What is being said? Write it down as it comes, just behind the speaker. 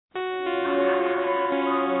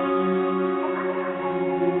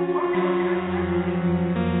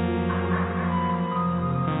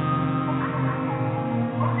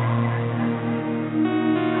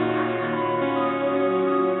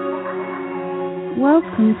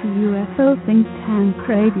Welcome to UFO Think Tank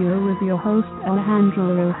Radio with your host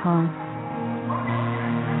Alejandro Rojas.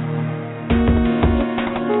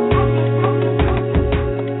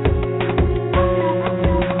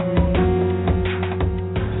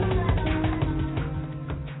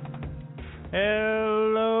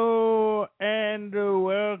 Hello and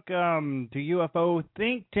welcome to UFO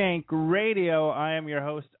Think Tank Radio. I am your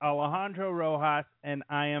host Alejandro Rojas, and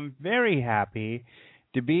I am very happy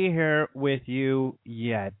to be here with you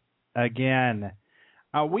yet again.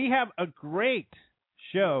 We have a great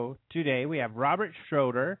show today. We have Robert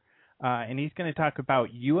Schroeder, and he's going to talk about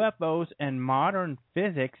UFOs and modern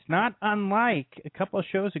physics, not unlike a couple of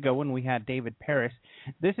shows ago when we had David Paris.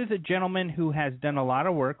 This is a gentleman who has done a lot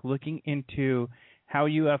of work looking into how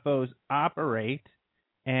UFOs operate,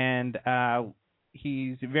 and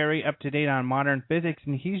he's very up to date on modern physics,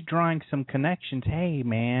 and he's drawing some connections. Hey,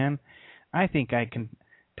 man, I think I can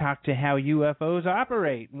talk to how UFOs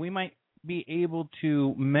operate. We might be able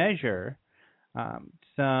to measure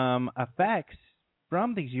some effects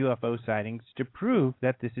from these UFO sightings to prove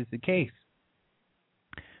that this is the case.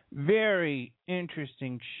 Very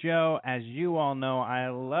interesting show. As you all know, I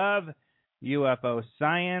love UFO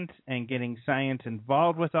science and getting science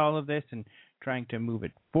involved with all of this and trying to move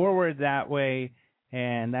it forward that way,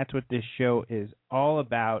 and that's what this show is all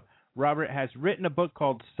about. Robert has written a book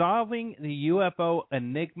called Solving the UFO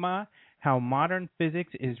Enigma, How Modern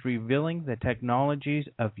Physics is Revealing the Technologies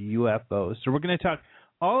of UFOs. So we're going to talk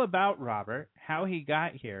all about Robert, how he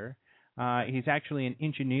got here. He's actually an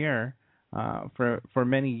engineer for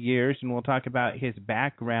many years, and we'll talk about his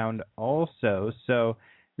background also. So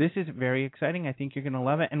this is very exciting. I think you're going to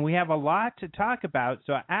love it. And we have a lot to talk about,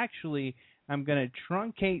 so actually I'm going to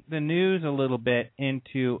truncate the news a little bit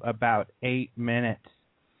into about 8 minutes.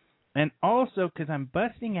 And also, because I'm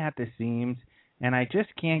busting at the seams, and I just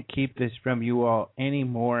can't keep this from you all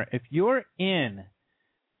anymore, if you're in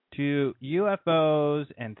to UFOs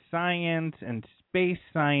and science and space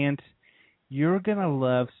science, you're going to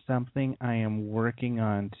love something I am working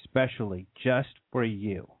on specially just for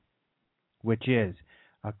you, which is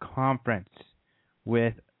a conference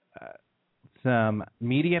with some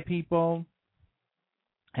media people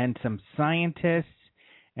and some scientists,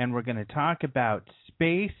 and we're going to talk about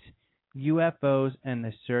space, UFOs, and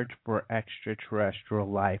the search for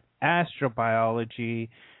extraterrestrial life, astrobiology,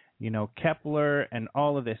 Kepler, and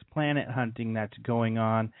all of this planet hunting that's going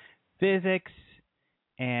on, physics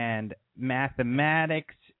and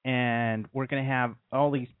mathematics, and we're going to have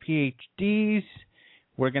all these PhDs.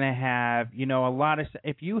 We're going to have, a lot of,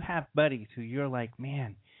 if you have buddies who you're like,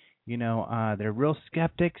 man, they're real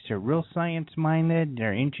skeptics, they're real science-minded,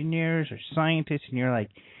 they're engineers or scientists, and you're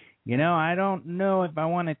like, I don't know if I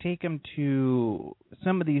want to take them to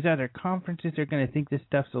some of these other conferences. They're going to think this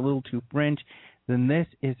stuff's a little too fringe. Then this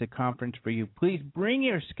is a conference for you. Please bring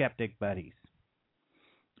your skeptic buddies.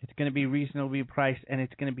 It's going to be reasonably priced, and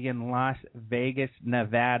it's going to be in Las Vegas,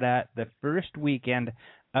 Nevada, the first weekend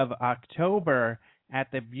of October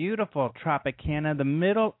at the beautiful Tropicana, the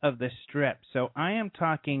middle of the Strip. So I am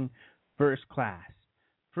talking first class.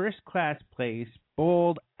 First class place,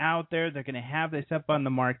 bold, out there. They're going to have this up on the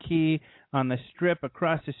marquee on the Strip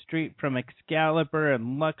across the street from Excalibur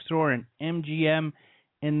and Luxor and MGM,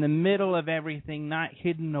 in the middle of everything, not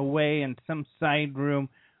hidden away in some side room.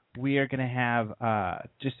 We are going to have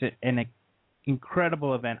just an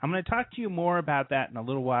incredible event. I'm going to talk to you more about that in a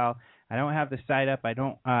little while. I don't have the site up. I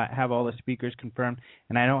don't have all the speakers confirmed,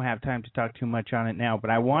 and I don't have time to talk too much on it now. But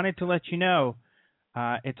I wanted to let you know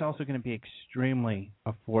it's also going to be extremely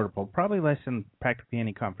affordable, probably less than practically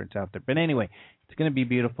any conference out there. But anyway, it's going to be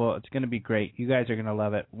beautiful. It's going to be great. You guys are going to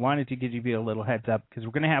love it. Wanted to give you a little heads up because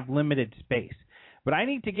we're going to have limited space. But I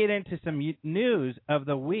need to get into some news of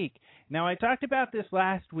the week. Now, I talked about this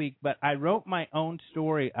last week, but I wrote my own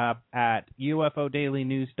story up at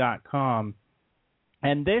UFOdailynews.com,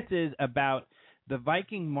 and this is about the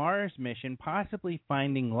Viking Mars mission possibly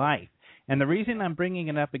finding life. And the reason I'm bringing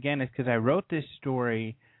it up again is because I wrote this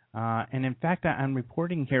story, and in fact, I'm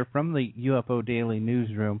reporting here from the UFO Daily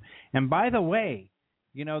Newsroom. And by the way,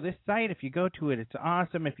 this site, if you go to it, it's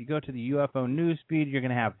awesome. If you go to the UFO news feed, you're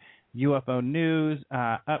going to have UFO news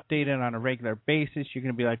updated on a regular basis. You're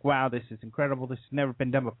going to be like, wow, this is incredible. This has never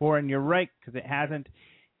been done before. And you're right, because it hasn't.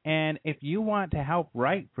 And if you want to help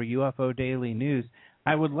write for UFO Daily News,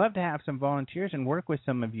 I would love to have some volunteers and work with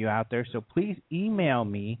some of you out there. So please email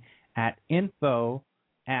me at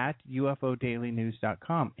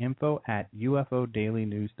info@ufodailynews.com,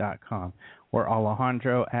 info@ufodailynews.com, or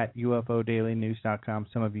alejandro@ufodailynews.com.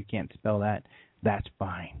 Some of you can't spell that. That's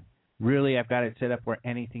fine. Really, I've got it set up where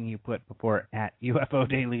anything you put before at UFO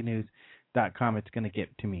Daily News com, it's going to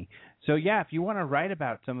get to me. So, yeah, if you want to write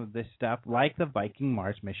about some of this stuff, like the Viking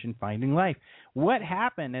Mars mission Finding Life, what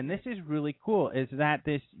happened, and this is really cool, is that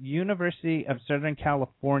this University of Southern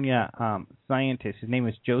California scientist, his name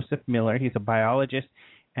is Joseph Miller, he's a biologist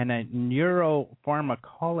and a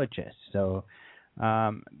neuropharmacologist. So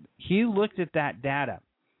he looked at that data.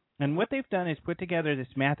 And what they've done is put together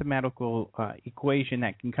this mathematical equation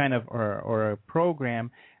that can kind of, or a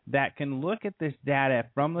program that can look at this data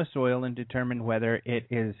from the soil and determine whether it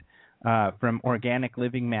is from organic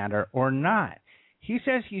living matter or not. He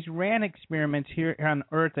says he's ran experiments here on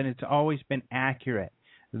Earth, and it's always been accurate.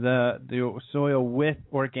 The soil with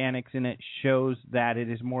organics in it shows that it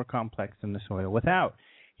is more complex than the soil without.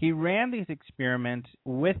 He ran these experiments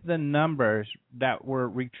with the numbers that were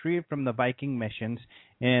retrieved from the Viking missions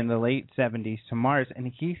in the late 70s to Mars,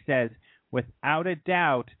 and he says, without a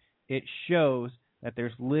doubt, it shows that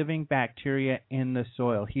there's living bacteria in the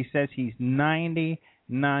soil. He says he's 99%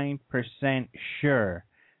 sure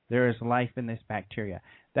there is life in this bacteria.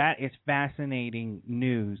 That is fascinating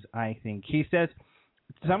news, I think. He says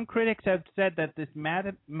some critics have said that this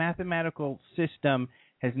mathematical system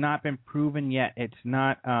has not been proven yet. It's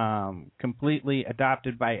not completely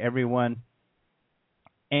adopted by everyone.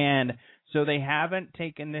 And so they haven't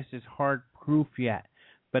taken this as hard proof yet,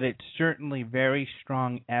 but it's certainly very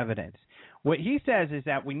strong evidence. What he says is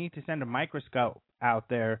that we need to send a microscope out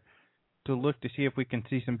there to look to see if we can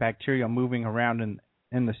see some bacteria moving around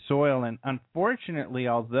in the soil. And unfortunately,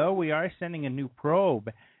 although we are sending a new probe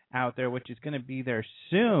out there, which is going to be there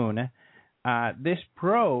soon, this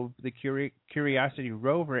probe, the Curiosity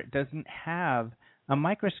rover, it doesn't have a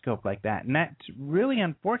microscope like that. And that's really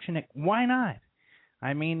unfortunate. Why not?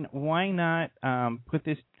 I mean, why not put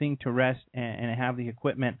this thing to rest and have the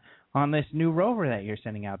equipment on this new rover that you're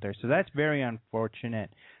sending out there? So that's very unfortunate.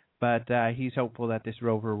 But he's hopeful that this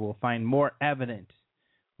rover will find more evidence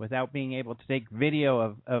without being able to take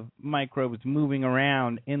video of microbes moving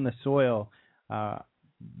around in the soil.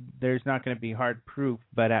 There's not going to be hard proof,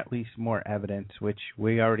 but at least more evidence, which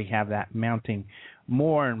we already have that mounting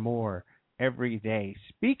more and more every day.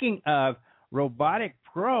 Speaking of robotic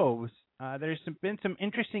probes, there's been some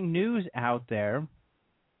interesting news out there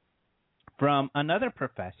from another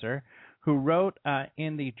professor who wrote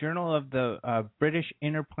in the Journal of the British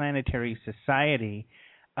Interplanetary Society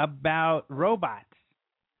about robots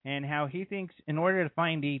and how he thinks in order to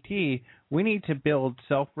find ET, we need to build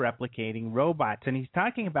self-replicating robots. And he's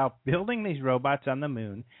talking about building these robots on the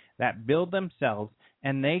moon that build themselves,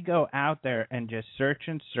 and they go out there and just search,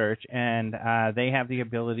 and they have the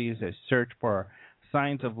ability to search for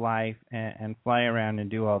signs of life and fly around and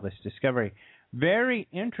do all this discovery. Very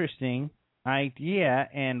interesting idea,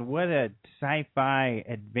 and what a sci-fi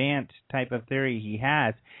advanced type of theory he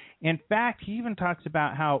has. In fact, he even talks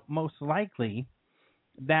about how most likely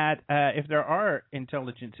that if there are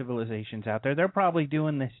intelligent civilizations out there, they're probably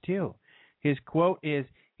doing this too. His quote is,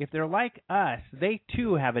 "If they're like us, they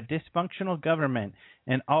too have a dysfunctional government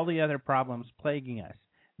and all the other problems plaguing us.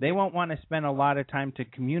 They won't want to spend a lot of time to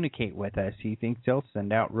communicate with us." He thinks they'll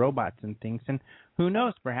send out robots and things, and who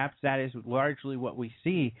knows, perhaps that is largely what we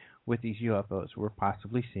see with these UFOs. We're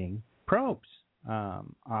possibly seeing probes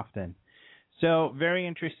often. So very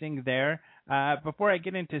interesting there. Before I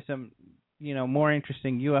get into some more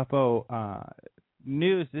interesting UFO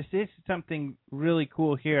news, this is something really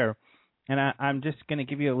cool here, and I'm just going to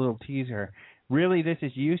give you a little teaser. Really, this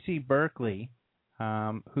is UC Berkeley,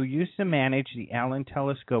 who used to manage the Allen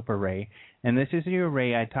Telescope Array, and this is the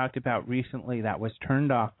array I talked about recently that was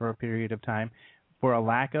turned off for a period of time for a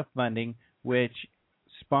lack of funding, which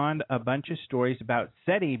spawned a bunch of stories about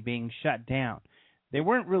SETI being shut down. They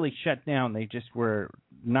weren't really shut down, they just were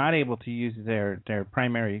not able to use their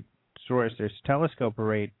primary source, their telescope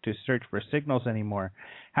array, to search for signals anymore.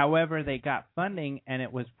 However, they got funding and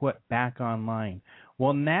it was put back online.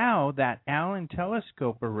 Well, now that Allen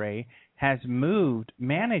Telescope Array has moved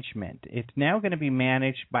management. It's now going to be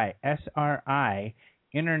managed by SRI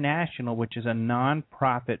International, which is a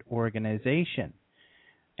non-profit organization.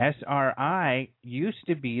 SRI used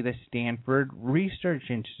to be the Stanford Research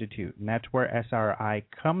Institute, and that's where SRI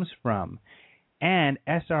comes from. And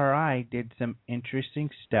SRI did some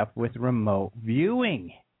interesting stuff with remote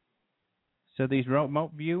viewing. So these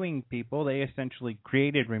remote viewing people, they essentially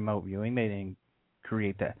created remote viewing. They didn't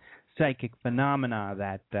create the psychic phenomena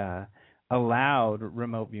that allowed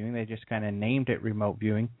remote viewing. They just kind of named it remote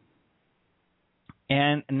viewing.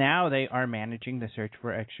 And now they are managing the search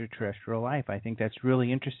for extraterrestrial life. I think that's really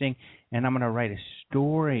interesting, and I'm going to write a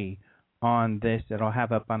story on this that I'll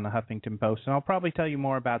have up on the Huffington Post, and I'll probably tell you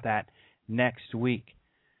more about that next week.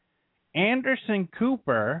 Anderson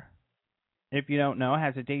Cooper if you don't know,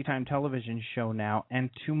 has a daytime television show now, and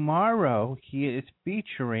tomorrow he is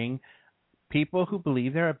featuring people who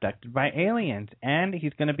believe they're abducted by aliens, and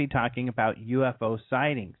he's going to be talking about UFO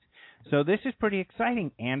sightings. So this is pretty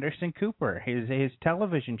exciting. Anderson Cooper, his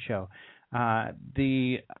television show.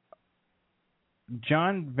 The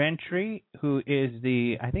John Ventry, who is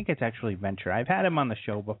I think it's actually Venture. I've had him on the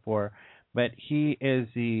show before, but he is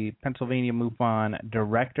the Pennsylvania MUFON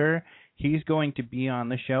director. He's going to be on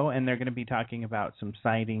the show, and they're going to be talking about some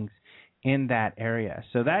sightings in that area.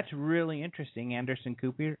 So that's really interesting. Anderson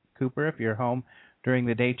Cooper, if you're home during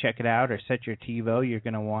the day, check it out, or set your TiVo. You're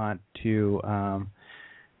going to want to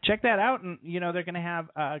check that out. And, they're going to have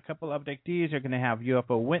a couple abductees. They're going to have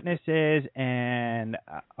UFO witnesses, and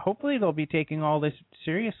hopefully they'll be taking all this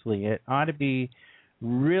seriously. It ought to be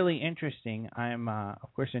really interesting. I'm,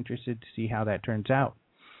 of course, interested to see how that turns out.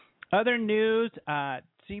 Other news,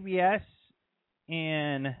 CBS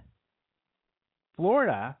in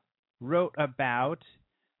Florida wrote about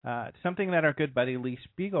something that our good buddy Lee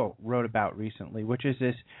Spiegel wrote about recently, which is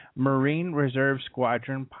this Marine Reserve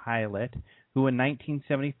Squadron pilot who in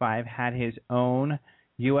 1975 had his own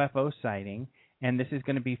UFO sighting, and this is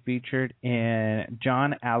going to be featured in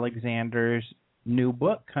John Alexander's new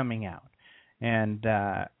book coming out. And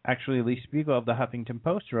actually, Lee Spiegel of the Huffington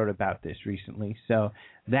Post wrote about this recently, so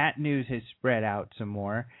that news has spread out some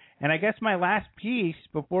more. And I guess my last piece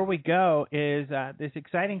before we go is this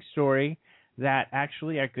exciting story that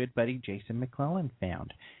actually our good buddy Jason McClellan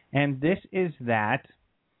found. And this is that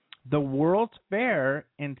the World's Fair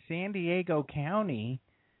in San Diego County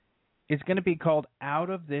is going to be called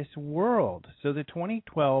Out of This World. So the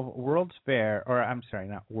 2012 World's Fair, or I'm sorry,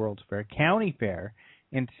 not World's Fair, County Fair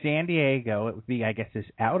in San Diego, it would be, I guess, this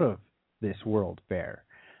Out of This World Fair.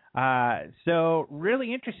 So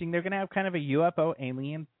really interesting. They're going to have kind of a UFO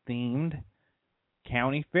alien-themed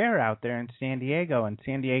county fair out there in San Diego. And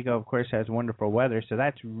San Diego, of course, has wonderful weather, so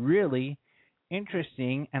that's really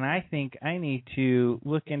interesting. And I think I need to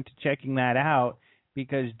look into checking that out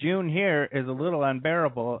because June here is a little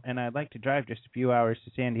unbearable, and I'd like to drive just a few hours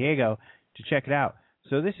to San Diego to check it out.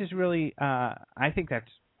 So this is really, I think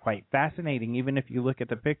that's quite fascinating. Even if you look at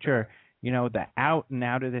the picture, the Out and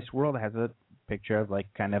Out of This World has a picture of like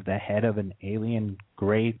kind of the head of an alien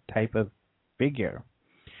gray type of figure.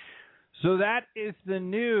 So that is the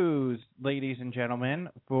news, ladies and gentlemen,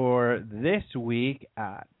 for this week.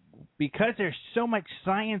 Because there's so much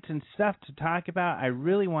science and stuff to talk about, I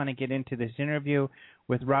really want to get into this interview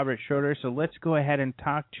with Robert Schroeder. So let's go ahead and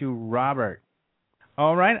talk to Robert.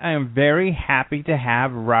 All right, I am very happy to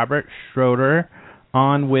have Robert Schroeder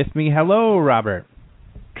on with me. Hello, Robert.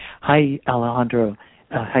 Hi, Alejandro.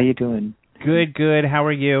 How you doing? Good. How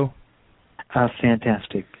are you?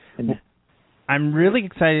 Fantastic. I'm really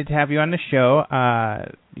excited to have you on the show.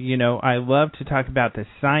 I love to talk about the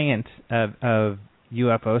science of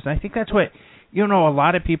UFOs, and I think that's what, a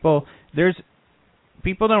lot of people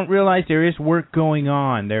don't realize there is work going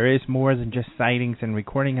on. There is more than just sightings and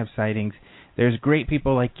recording of sightings. There's great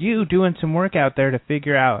people like you doing some work out there to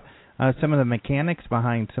figure out some of the mechanics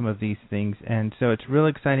behind some of these things. And so it's really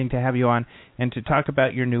exciting to have you on and to talk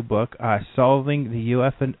about your new book, Solving the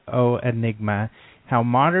UFO Enigma, How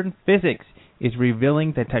Modern Physics is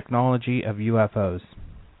Revealing the Technology of UFOs.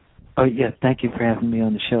 Oh, yeah. Thank you for having me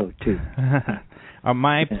on the show, too.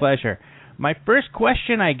 My pleasure. My first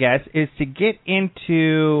question, I guess, is to get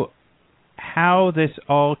into how this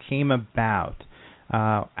all came about.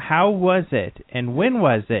 How was it and when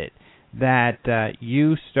was it that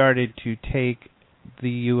you started to take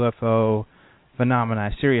the UFO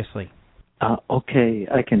phenomena seriously? Okay,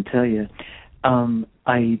 I can tell you. I'm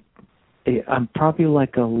probably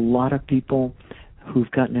like a lot of people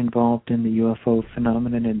who've gotten involved in the UFO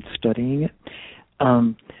phenomenon and studying it.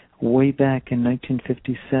 Way back in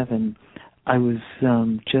 1957, I was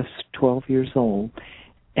just 12 years old,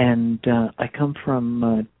 and I come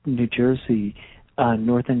from New Jersey,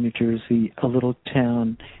 northern New Jersey, a little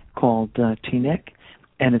town called Teaneck,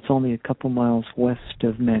 and it's only a couple miles west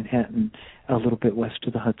of Manhattan, a little bit west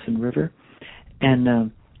of the Hudson River.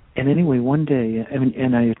 And anyway, one day,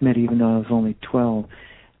 and I admit, even though I was only 12,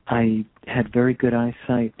 I had very good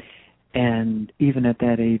eyesight, and even at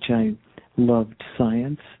that age, I loved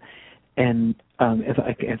science. And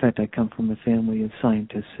in fact, I come from a family of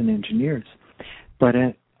scientists and engineers. But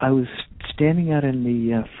I was standing out in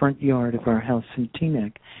the front yard of our house in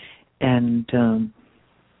Teaneck,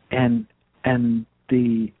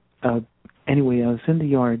 anyway, I was in the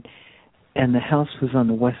yard, and the house was on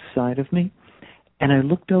the west side of me, and I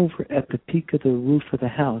looked over at the peak of the roof of the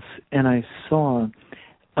house, and I saw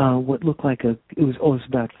what looked like it was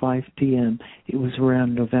about 5 p.m. It was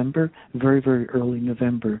around November, very, very early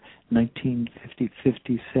November,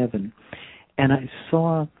 1957. And I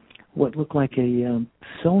saw what looked like a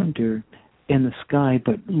cylinder in the sky,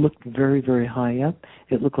 but looked very, very high up.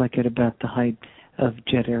 It looked like at about the height of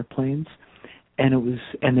jet airplanes. And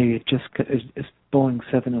they had just, Boeing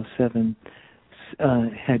 707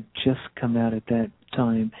 had just come out at that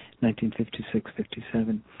time, 1956,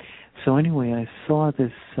 57. So anyway, I saw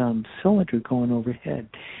this cylinder going overhead,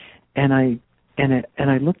 and I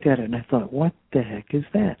looked at it and I thought, what the heck is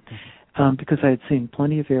that? Because I had seen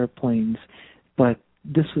plenty of airplanes, but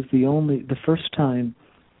this was the first time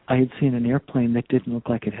I had seen an airplane that didn't look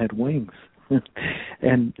like it had wings.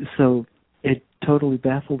 And so it totally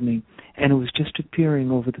baffled me. And it was just appearing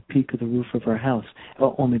over the peak of the roof of our house,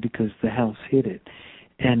 only because the house hid it.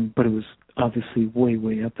 But it was obviously way,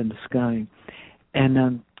 way up in the sky.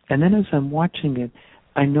 And then as I'm watching it,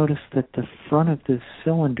 I noticed that the front of this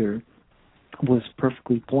cylinder was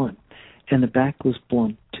perfectly blunt, and the back was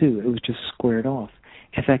blunt too. It was just squared off.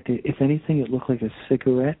 In fact, if anything, it looked like a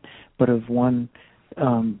cigarette, but of one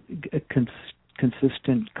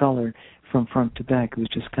consistent color from front to back. It was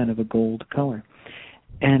just kind of a gold color.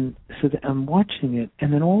 And so I'm watching it,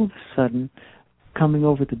 and then all of a sudden, coming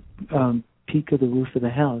over the peak of the roof of the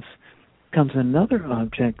house, comes another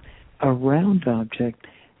object, a round object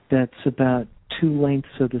that's about 2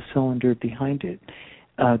 lengths of the cylinder behind it,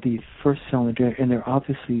 the first cylinder, and they're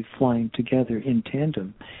obviously flying together in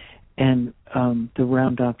tandem. And the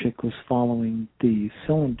round object was following the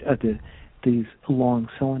cylinder, the long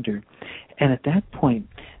cylinder. And at that point,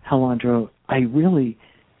 Alejandro, I realized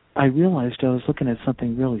I was looking at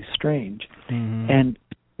something really strange. Mm-hmm. And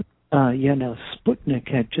now Sputnik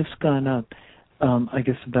had just gone up, I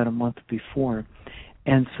guess about a month before.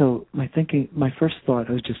 And so my first thought,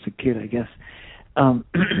 I was just a kid, I guess.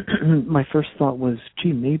 My first thought was,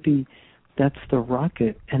 gee, maybe that's the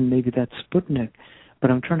rocket, and maybe that's Sputnik. But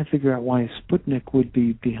I'm trying to figure out why Sputnik would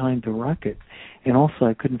be behind the rocket. And also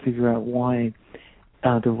I couldn't figure out why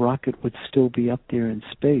the rocket would still be up there in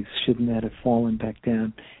space. Shouldn't that have fallen back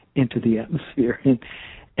down into the atmosphere?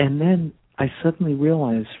 And then I suddenly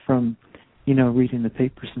realized from, reading the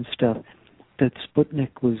papers and stuff, that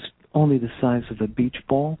Sputnik was only the size of a beach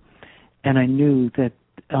ball. And I knew that,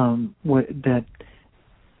 and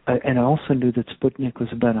I also knew that Sputnik was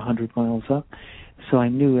about 100 miles up. So I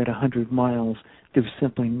knew at 100 miles, there was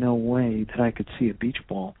simply no way that I could see a beach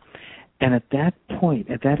ball. And at that point,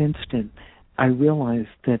 at that instant, I realized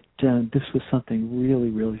that this was something really,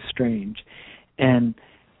 really strange. And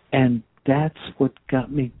that's what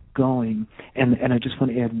got me going. And I just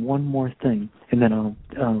want to add one more thing, and then I'll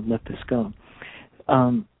let this go.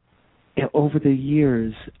 Over the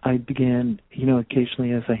years, I began,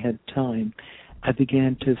 occasionally as I had time, I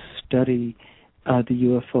began to study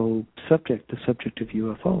the UFO subject, the subject of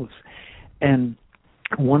UFOs. And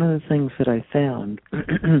one of the things that I found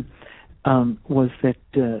was that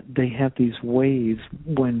they have these waves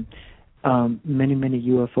when many, many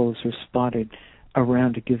UFOs are spotted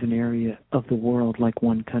around a given area of the world, like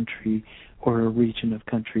one country or a region of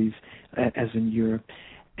countries, as in Europe,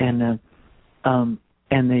 and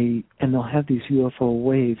they'll have these UFO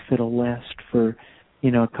waves that'll last for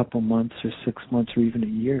a couple months or 6 months or even a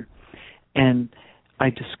year. And I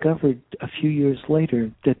discovered a few years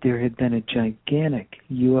later that there had been a gigantic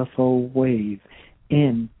UFO wave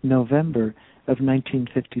in November of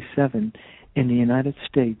 1957 in the United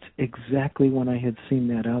States, exactly when I had seen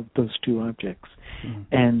those two objects. Mm-hmm.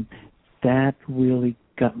 And that really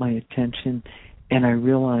got my attention, and I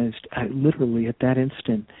realized, literally at that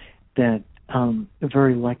instant, that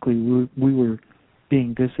very likely we were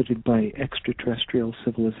being visited by extraterrestrial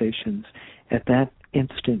civilizations. At that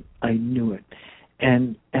instant, I knew it.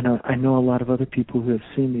 And I know a lot of other people who have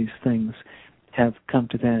seen these things have come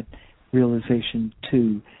to that realization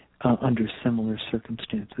too, under similar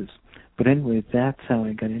circumstances. But anyway, that's how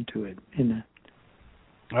I got into it.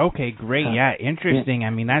 Okay, great. Yeah, interesting. Yeah. I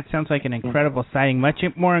mean, that sounds like an incredible sighting, much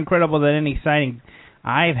more incredible than any sighting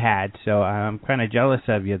I've had. So I'm kind of jealous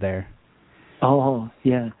of you there. Oh,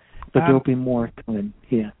 yeah. But there'll be more coming.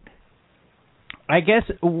 Yeah. I guess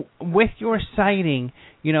with your sighting,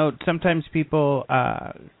 sometimes people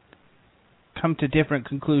come to different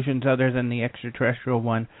conclusions other than the extraterrestrial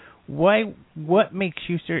one. What makes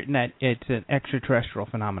you certain that it's an extraterrestrial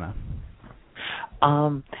phenomena?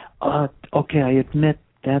 Okay, I admit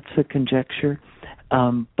that's a conjecture,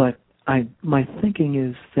 but my thinking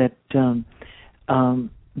is that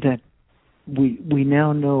that we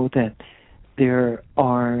now know that there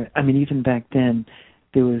are. I mean, even back then,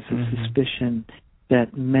 there was a suspicion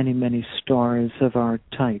that many, many stars of our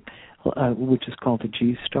type, which is called a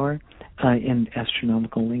G star in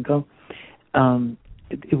astronomical lingo,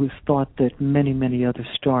 it was thought that many, many other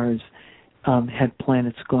stars had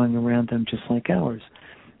planets going around them just like ours.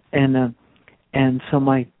 And so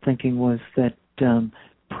my thinking was that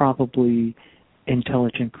probably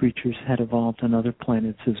intelligent creatures had evolved on other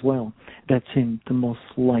planets as well. That seemed the most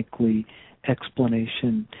likely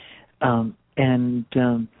explanation. And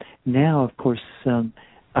now, of course,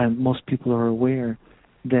 most people are aware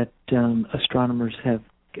that astronomers have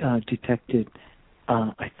detected,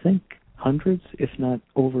 I think, hundreds, if not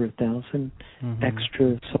over 1,000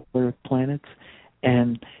 extra solar planets.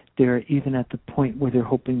 And they're even at the point where they're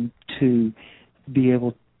hoping to be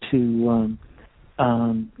able to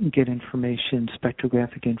get information,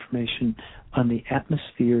 spectrographic information, on the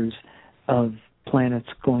atmospheres of planets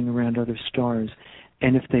going around other stars.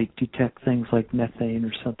 And if they detect things like methane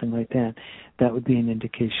or something like that, that would be an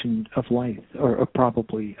indication of life, or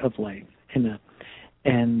probably of life.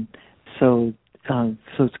 And so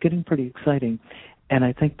it's getting pretty exciting. And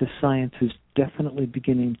I think the science is definitely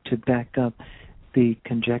beginning to back up the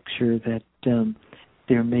conjecture that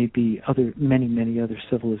there may be many other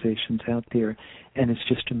civilizations out there, and it's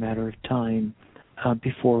just a matter of time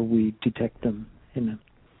before we detect them. And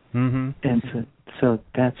so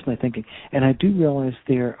that's my thinking. And I do realize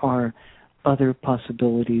there are other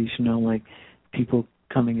possibilities, like people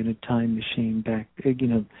coming in a time machine back,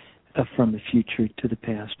 from the future to the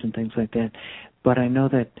past and things like that. But I know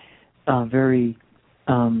that very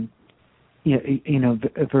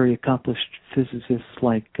accomplished physicists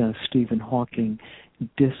like Stephen Hawking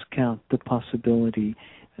discount the possibility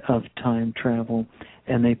of time travel,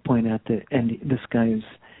 and they point out that, and this guy is,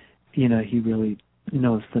 he really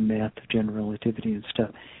knows the math of general relativity and stuff,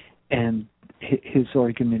 and his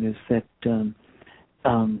argument is that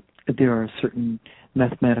there are certain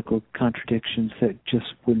mathematical contradictions that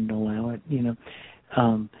just wouldn't allow it.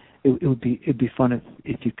 It'd be fun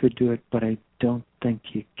if you could do it, but I don't think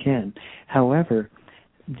you can. However,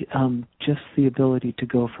 just the ability to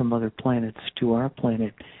go from other planets to our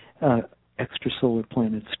planet, extrasolar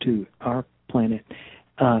planets to our planet,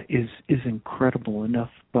 is incredible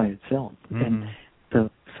enough by itself. And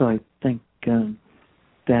so I think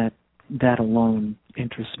that alone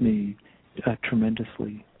interests me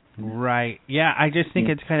tremendously. Right. Yeah, I just think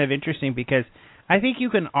it's kind of interesting because I think you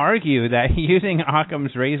can argue that using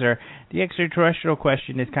Occam's razor, the extraterrestrial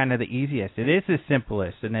question is kind of the easiest. It is the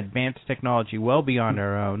simplest, an advanced technology well beyond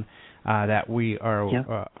our own that we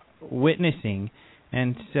are witnessing.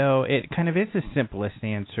 And so it kind of is the simplest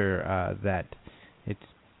answer that it's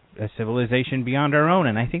a civilization beyond our own.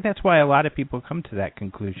 And I think that's why a lot of people come to that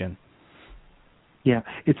conclusion. Yeah,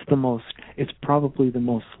 it's probably the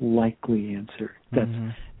most likely answer. That's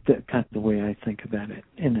kind of the way I think about it.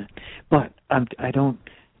 But I don't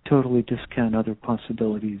totally discount other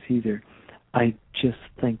possibilities either. I just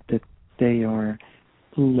think that they are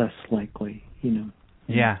less likely,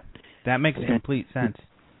 Yeah, that makes complete sense.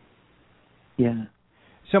 Yeah.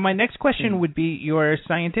 So my next question would be your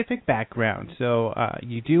scientific background. So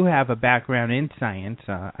you do have a background in science.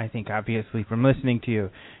 I think obviously from listening to you,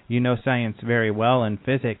 you know science very well and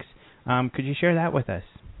physics. Could you share that with us?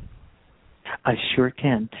 I sure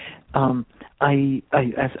can. As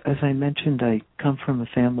I mentioned, I come from a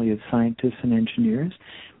family of scientists and engineers,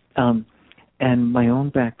 and my own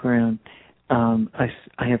background, I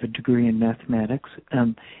have a degree in mathematics,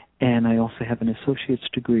 and I also have an associate's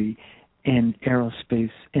degree in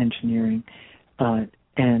aerospace engineering, and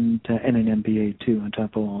an MBA too on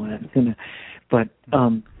top of all that. But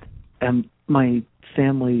my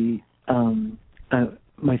family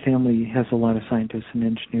has a lot of scientists and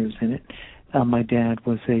engineers in it. My dad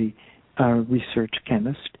was a research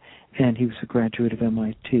chemist, and he was a graduate of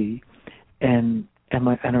MIT, and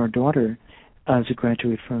our daughter is a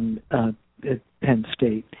graduate from Penn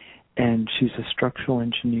State, and she's a structural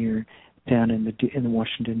engineer down in the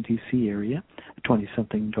Washington D.C. area, a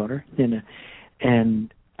 20-something daughter, and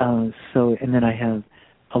then I have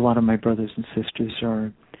a lot of my brothers and sisters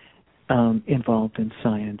are involved in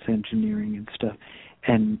science, engineering, and stuff,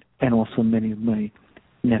 and also many of my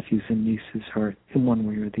nephews and nieces are, in one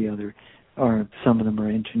way or the other, some of them are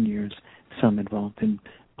engineers, some involved in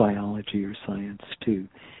biology or science too,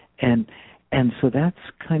 and so that's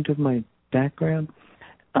kind of my background.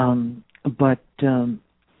 But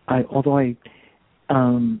although I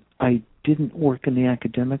didn't work in the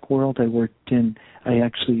academic world, I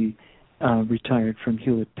actually retired from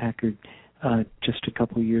Hewlett-Packard just a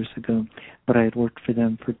couple of years ago, but I had worked for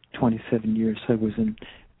them for 27 years. I was in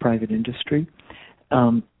private industry.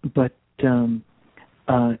 But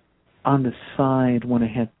on the side, when I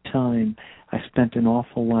had time, I spent an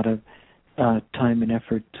awful lot of time and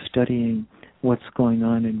effort studying what's going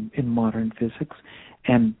on in modern physics,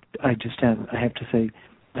 and I have to say,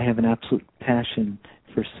 I have an absolute passion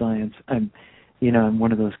for science. I'm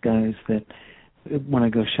one of those guys that when I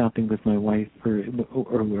go shopping with my wife, or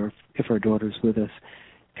if our daughter's with us,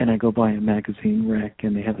 and I go by a magazine rack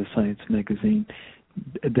and they have a science magazine,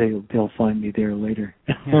 they'll find me there later.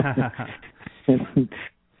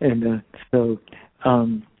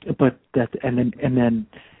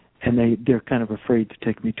 They're kind of afraid to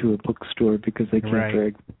take me to a bookstore because they can't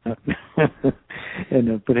drag me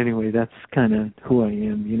out. But anyway, that's kind of who I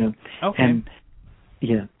am, Okay. And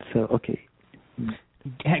yeah, so okay.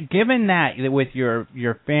 Given that with your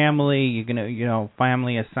family,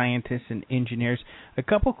 family of scientists and engineers, a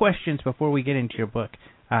couple questions before we get into your book,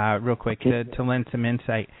 real quick, okay. to lend some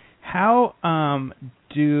insight. How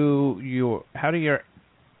do your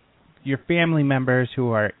family members who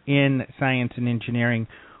are in science and engineering,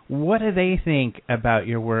 what do they think about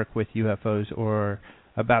your work with UFOs or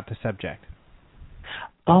about the subject?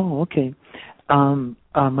 Oh, okay.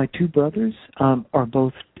 My two brothers are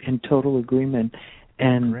both in total agreement,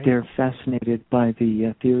 and Great. They're fascinated by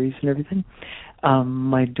the theories and everything.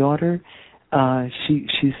 My daughter,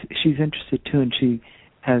 she's interested too, and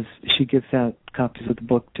she gives out copies of the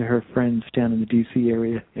book to her friends down in the D.C.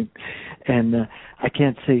 area, and I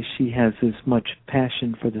can't say she has as much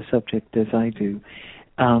passion for the subject as I do.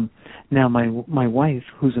 Now, my wife,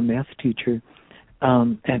 who's a math teacher,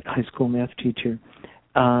 high school math teacher,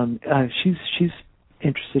 she's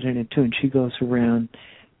interested in it too, and she goes around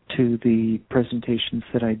to the presentations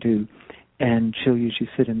that I do, and she'll usually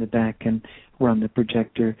sit in the back and run the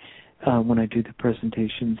projector when I do the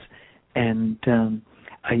presentations. And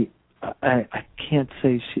I can't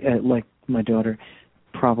say she, like my daughter,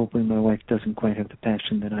 probably my wife doesn't quite have the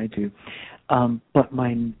passion that I do. But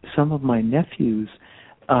some of my nephews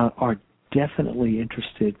are definitely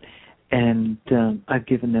interested, and I've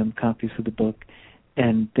given them copies of the book,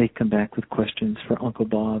 and they come back with questions for Uncle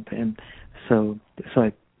Bob, and so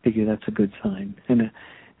I figure that's a good sign.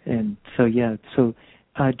 And so yeah, so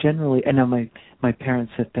generally, and now my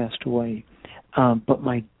parents have passed away, but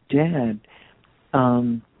my dad,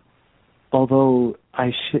 although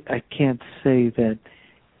I can't say that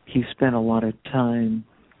he spent a lot of time,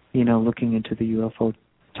 looking into the UFO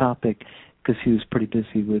topic because he was pretty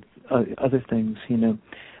busy with other things.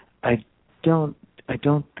 I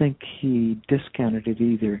don't think he discounted it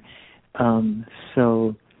either.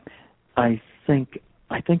 So I think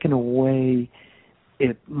in a way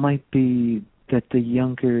it might be that the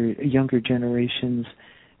younger generations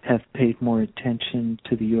have paid more attention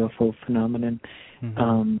to the UFO phenomenon.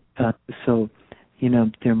 Mm-hmm. So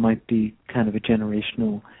there might be kind of a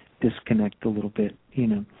generational disconnect a little bit,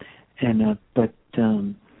 but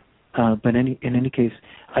in any case,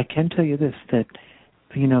 I can tell you this, that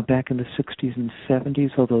back in the 60s and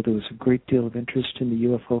 70s, although there was a great deal of interest in the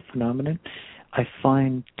UFO phenomenon, I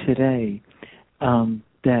find today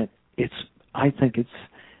that it's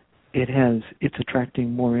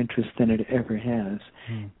attracting more interest than it ever has,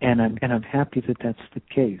 and I'm happy that that's the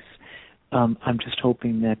case. I'm just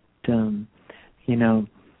hoping that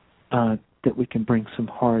that we can bring some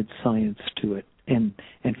hard science to it and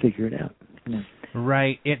figure it out.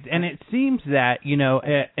 Right. It seems that,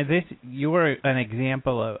 you're an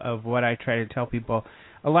example of what I try to tell people.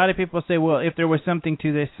 A lot of people say, well, if there was something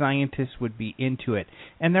to this, scientists would be into it.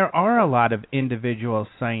 And there are a lot of individual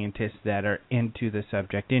scientists that are into the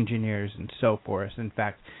subject, engineers and so forth. In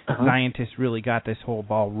fact, scientists really got this whole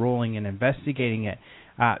ball rolling and investigating it.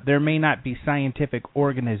 There may not be scientific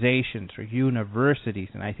organizations or universities,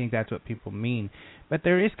 and I think that's what people mean. But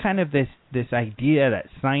there is kind of this idea that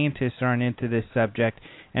scientists aren't into this subject,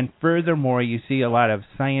 and furthermore, you see a lot of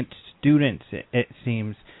science students, it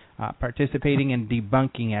seems, participating in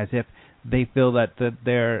debunking as if they feel that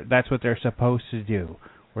that's what they're supposed to do.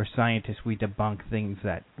 We're scientists, we debunk things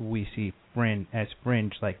that we see as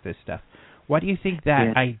fringe like this stuff. Why do you think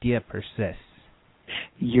that idea persists?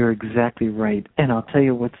 You're exactly right, and I'll tell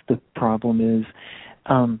you what the problem is.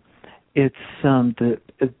 It's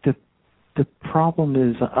the problem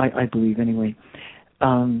is, I believe anyway,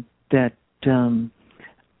 that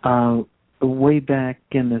way back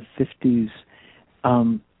in the 50s,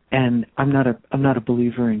 and I'm not a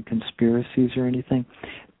believer in conspiracies or anything,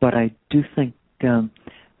 but I do think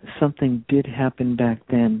something did happen back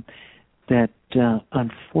then that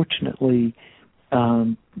unfortunately,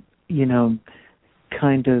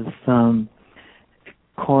 kind of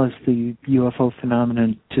caused the UFO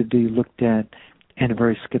phenomenon to be looked at in a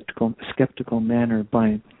very skeptical manner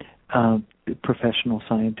by professional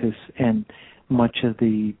scientists and much of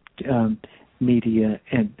the media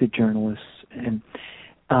and the journalists. And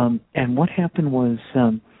what happened was,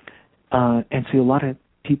 and so a lot of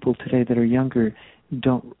people today that are younger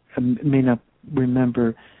may not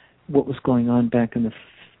remember what was going on back in the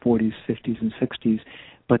 40s, 50s, and 60s,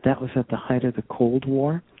 but that was at the height of the Cold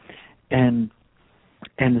War, and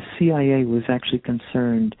the CIA was actually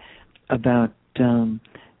concerned about UFO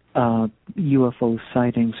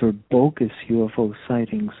sightings or bogus UFO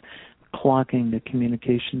sightings clogging the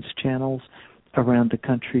communications channels around the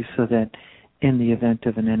country, so that in the event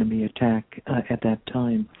of an enemy attack at that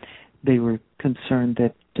time, they were concerned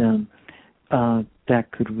that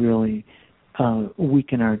that could really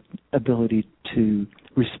weaken our ability to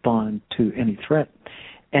respond to any threat.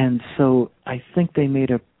 And so I think they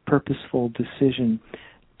made a purposeful decision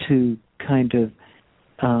to kind of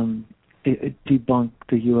debunk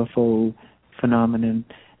the UFO phenomenon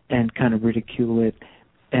and kind of ridicule it,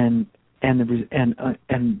 and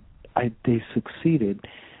they succeeded.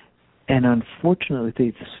 And unfortunately,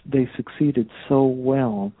 they succeeded so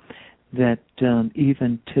well that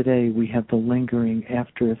even today we have the lingering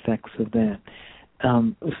after effects of that.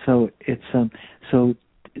 So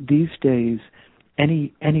these days,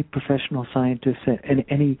 any professional scientist and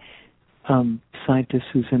any scientist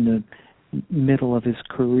who's in the middle of his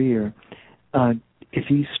career, if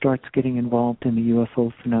he starts getting involved in the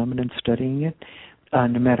UFO phenomenon, studying it,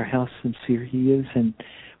 no matter how sincere he is, and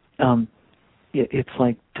it's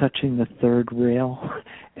like touching the third rail,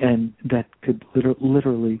 and that could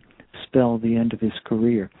literally spell the end of his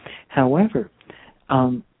career. However,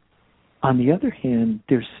 on the other hand,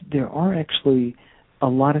 there are actually a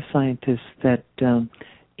lot of scientists that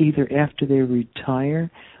either after they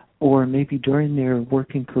retire or maybe during their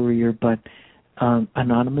working career, but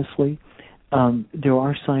anonymously, there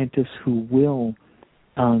are scientists who will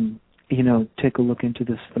take a look into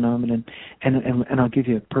this phenomenon. And I'll give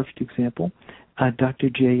you a perfect example. Dr.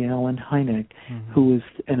 J. Allen Hynek, who was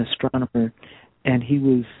an astronomer, and he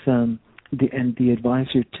was the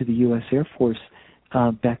advisor to the U.S. Air Force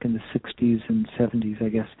back in the 60s and 70s, I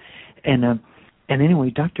guess. And anyway,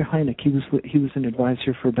 Dr. Hynek, he was an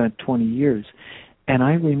advisor for about 20 years. And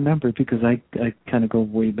I remember, because I kind of go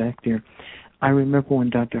way back there, I remember when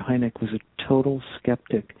Dr. Hynek was a total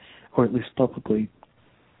skeptic, or at least publicly,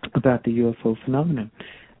 about the UFO phenomenon.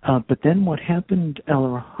 But then what happened,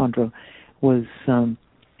 Alejandro, was I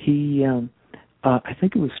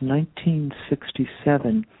think it was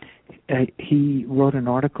 1967, he wrote an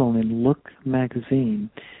article in Look magazine,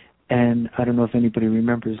 and I don't know if anybody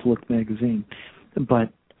remembers Look magazine,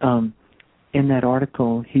 but in that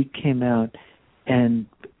article he came out and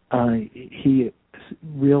he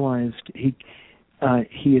realized, he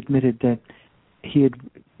admitted that he had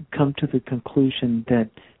come to the conclusion that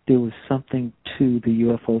there was something to the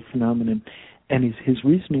UFO phenomenon, and his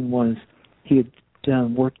reasoning was he had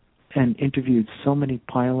worked and interviewed so many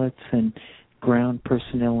pilots and ground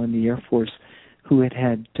personnel in the Air Force who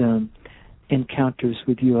had encounters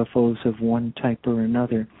with UFOs of one type or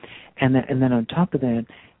another, and then on top of that,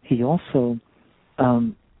 he also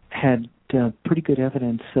had pretty good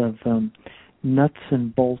evidence of nuts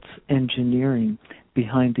and bolts engineering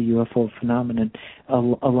behind the UFO phenomenon. A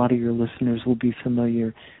lot of your listeners will be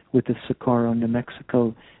familiar with the Socorro, New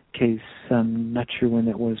Mexico case. I'm not sure when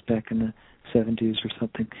that was, back in the 70s or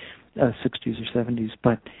something, 60s or 70s.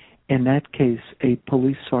 But in that case, a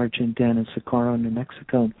police sergeant down in Socorro, New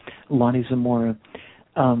Mexico, Lonnie Zamora,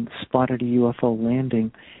 spotted a UFO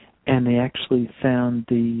landing, and they actually found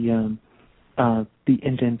the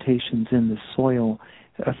indentations in the soil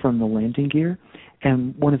from the landing gear.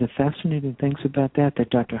 And one of the fascinating things about that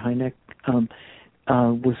Dr. Hynek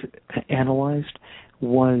was analyzed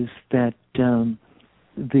was that the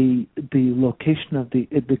location of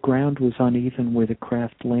the ground was uneven where the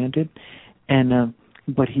craft landed, and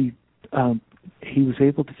but he was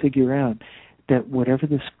able to figure out that whatever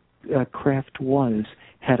this craft was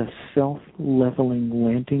had a self-leveling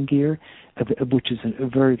landing gear, which is a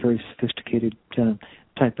very, very sophisticated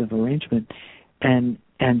type of arrangement, and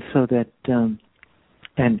so that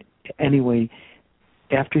and anyway,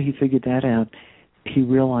 after he figured that out, he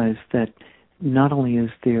realized that not only is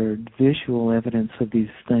there visual evidence of these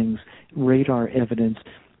things, radar evidence,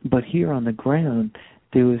 but here on the ground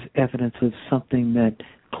there was evidence of something that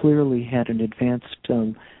clearly had an advanced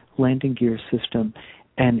landing gear system,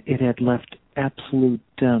 and it had left absolute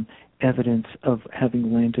evidence of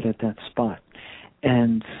having landed at that spot.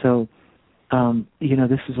 And so,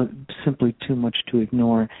 this is simply too much to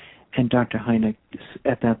ignore. And Dr. Hynek,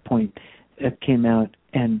 at that point, came out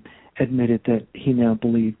and admitted that he now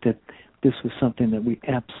believed that this was something that we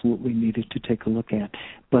absolutely needed to take a look at.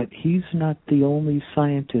 But he's not the only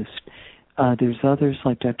scientist. There's others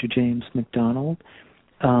like Dr. James McDonald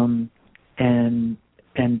and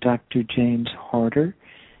Dr. James Harder,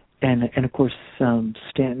 and of course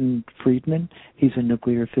Stanton Friedman. He's a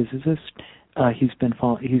nuclear physicist. He's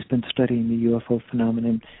been studying the UFO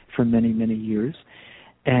phenomenon for many, many years,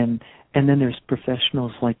 and then there's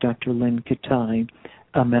professionals like Dr. Lynn Katai,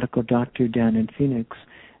 a medical doctor down in Phoenix,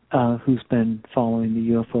 who's been following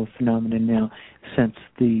the UFO phenomenon now since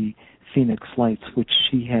the Phoenix Lights, which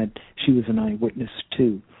she was an eyewitness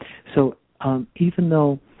to. So even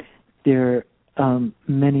though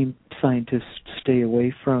many scientists stay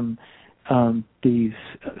away from the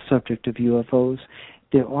subject of UFOs,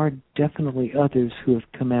 there are definitely others who have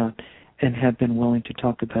come out and have been willing to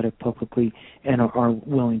talk about it publicly and are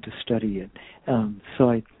willing to study it. So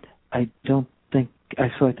I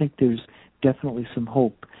think there's definitely some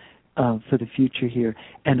hope for the future here.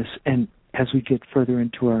 And as we get further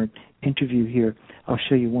into our interview here, I'll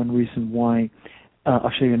show you one reason why.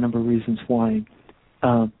 I'll show you a number of reasons why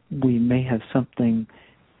we may have something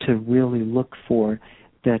to really look for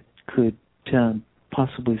that could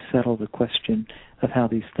possibly settle the question of how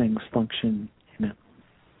these things function.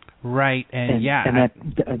 Right, and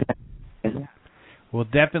we'll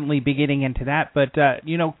definitely be getting into that. But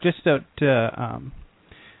just to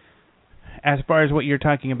as far as what you're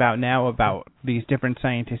talking about now about these different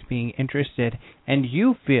scientists being interested, and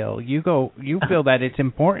you feel that it's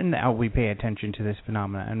important that we pay attention to this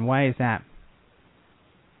phenomenon, and why is that?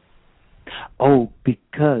 Oh,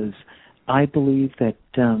 because I believe that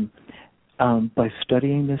by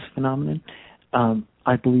studying this phenomenon,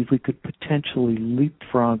 I believe we could potentially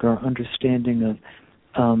leapfrog our understanding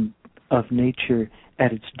of nature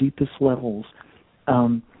at its deepest levels,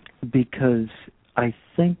 because I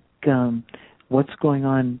think what's going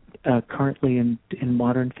on currently in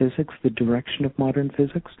modern physics, the direction of modern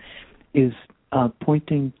physics, is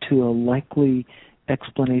pointing to a likely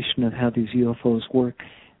explanation of how these UFOs work,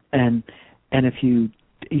 and if you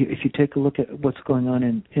take a look at what's going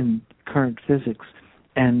on in current physics,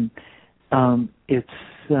 and it's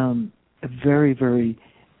very, very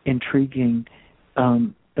intriguing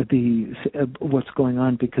what's going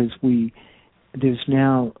on, because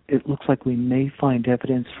it looks like we may find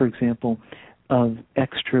evidence, for example, of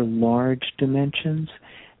extra large dimensions,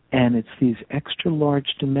 and it's these extra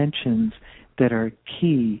large dimensions that are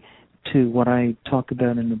key to what I talk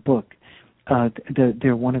about in the book.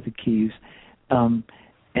 They're one of the keys.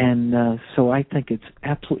 So I think it's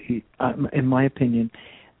absolutely, in my opinion,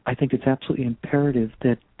 I think it's absolutely imperative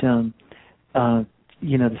that the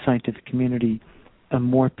scientific community,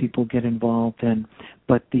 more people get involved in.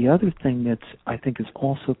 But the other thing that's I think is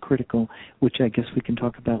also critical, which I guess we can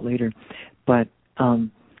talk about later, but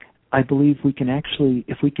I believe we can actually,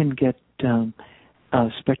 if we can get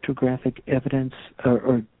spectrographic evidence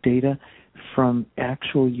or data from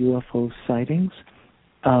actual UFO sightings,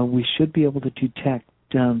 we should be able to detect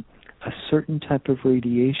a certain type of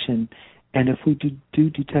radiation, and if we do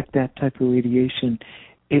detect that type of radiation,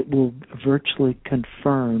 it will virtually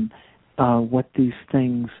confirm what these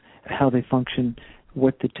things, how they function,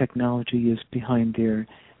 what the technology is behind their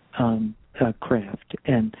craft,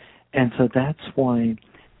 and so that's why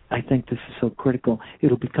I think this is so critical.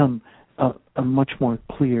 It'll become a much more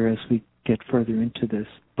clear as we get further into this,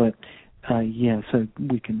 but so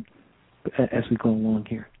we can as we go along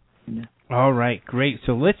here. Yeah. All right, great.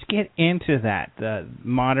 So let's get into that, the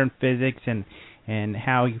modern physics and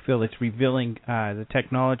how you feel it's revealing the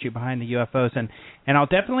technology behind the UFOs. And I'll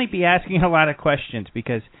definitely be asking a lot of questions,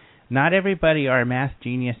 because not everybody are math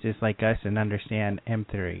geniuses like us and understand M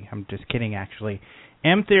theory. I'm just kidding, actually.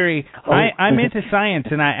 M theory, I'm into science,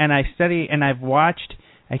 and I study, and I've watched,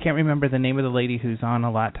 I can't remember the name of the lady who's on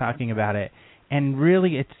a lot talking about it. And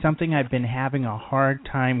really, it's something I've been having a hard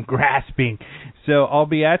time grasping. So I'll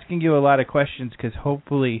be asking you a lot of questions, because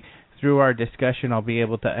hopefully through our discussion I'll be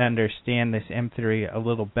able to understand this M theory a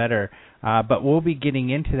little better. But we'll be getting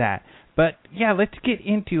into that. But yeah, let's get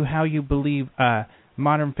into how you believe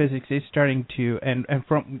modern physics is starting to, and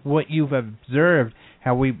from what you've observed,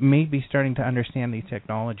 how we may be starting to understand these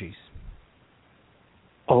technologies.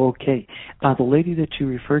 Okay. The lady that you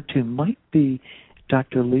referred to might be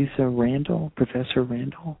Dr. Lisa Randall, Professor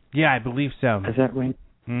Randall? Yeah, I believe so. Is that right?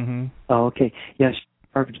 Mm-hmm. Oh, okay. Yeah, she's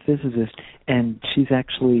a Harvard physicist, and she's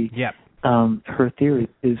actually, her theory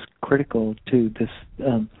is critical to this,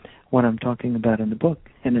 what I'm talking about in the book.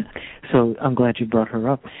 And so I'm glad you brought her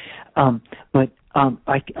up. But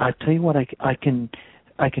I tell you what, I can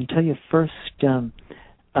tell you first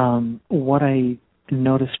what I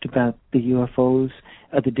noticed about the UFOs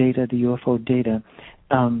the UFO data,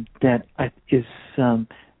 that is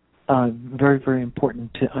very, very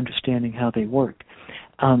important to understanding how they work.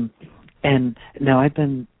 And now I've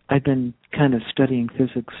been kind of studying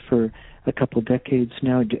physics for a couple of decades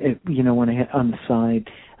now. When I had on the side,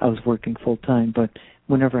 I was working full time, but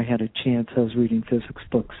whenever I had a chance, I was reading physics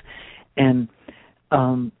books. And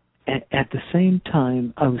at the same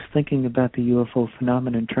time, I was thinking about the UFO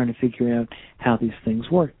phenomenon, trying to figure out how these things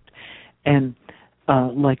worked. And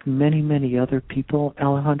like many, many other people,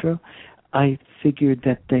 Alejandro, I figured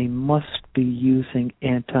that they must be using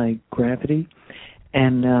anti-gravity.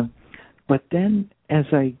 And but then as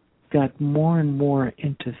I got more and more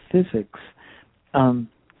into physics,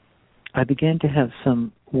 I began to have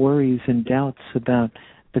some worries and doubts about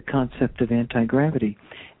the concept of anti-gravity.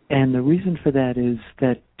 And the reason for that is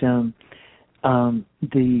that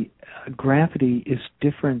the gravity is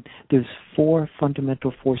different. There's 4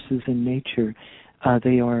 fundamental forces in nature.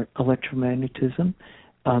 They are electromagnetism,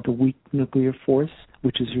 the weak nuclear force,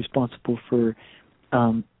 which is responsible for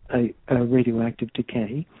a radioactive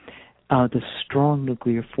decay, the strong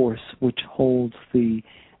nuclear force, which holds the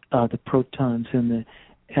protons and the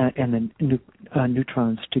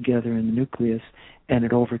neutrons together in the nucleus, and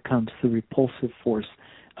it overcomes the repulsive force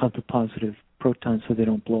of the positive protons so they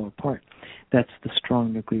don't blow apart. That's the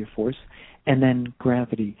strong nuclear force. And then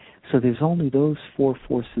gravity. So there's only those 4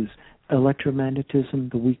 forces: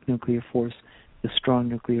 electromagnetism, the weak nuclear force, the strong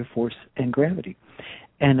nuclear force, and gravity.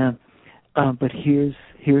 And but here's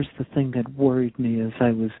the thing that worried me as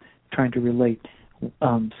I was trying to relate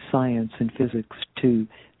science and physics to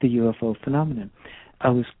the UFO phenomenon. I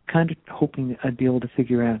was kind of hoping that I'd be able to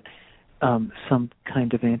figure out some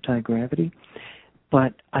kind of anti-gravity,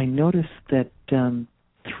 but I noticed that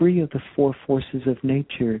 3 of the 4 forces of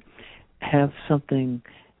nature have something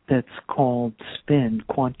that's called spin,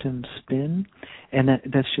 quantum spin, and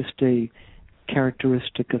that's just a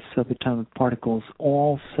characteristic of subatomic particles.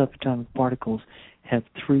 All subatomic particles have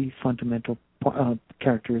 3 fundamental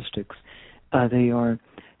characteristics. They are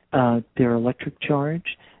their electric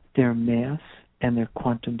charge, their mass, and their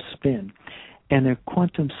quantum spin. And their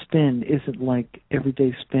quantum spin isn't like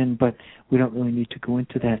everyday spin, but we don't really need to go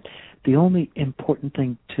into that. The only important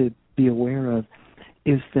thing to be aware of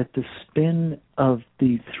is that the spin of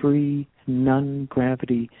the 3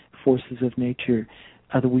 non-gravity forces of nature,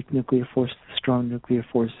 the weak nuclear force, the strong nuclear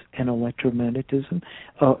force, and electromagnetism.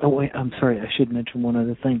 Wait, I'm sorry, I should mention one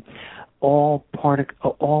other thing. All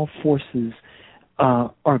forces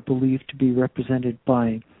are believed to be represented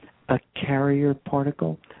by a carrier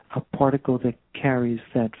particle, a particle that carries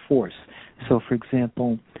that force. So, for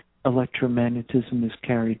example, electromagnetism is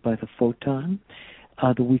carried by the photon.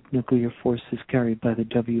 The weak nuclear force is carried by the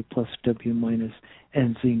W plus, W minus,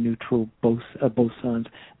 and Z neutral bosons.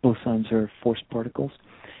 Bosons are force particles.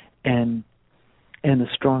 And the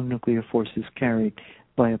strong nuclear force is carried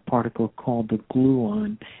by a particle called the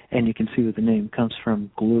gluon, and you can see where the name comes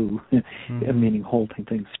from, glue, meaning holding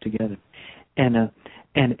things together.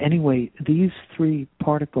 And anyway, these 3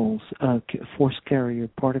 particles, force carrier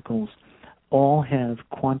particles, all have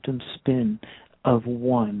quantum spin of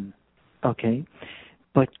 1, okay?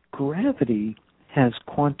 But gravity has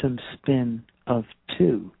quantum spin of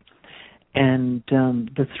 2. And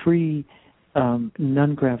the 3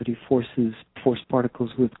 non-gravity force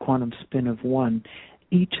particles with quantum spin of 1,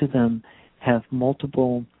 each of them have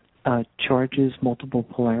multiple charges, multiple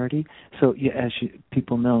polarity. So as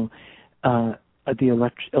people know,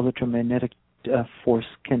 the electromagnetic force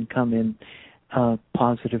can come in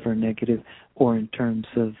positive or negative, or in terms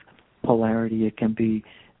of polarity, it can be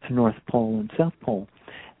a North Pole and South Pole.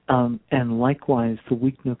 And likewise, the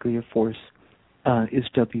weak nuclear force is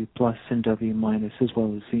W plus and W minus, as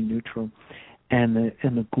well as Z neutral. And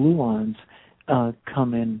the gluons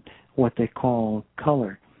come in what they call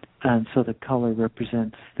color. And so the color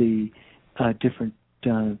represents the different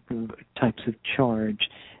types of charge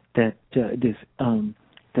that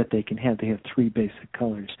they can have. They have 3 basic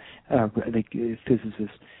colors.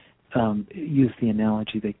 Physicists use the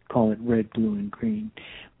analogy, they call it red, blue, and green.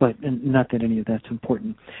 But not that any of that's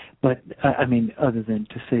important. But I mean, other than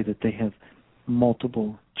to say that they have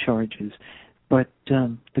multiple charges. But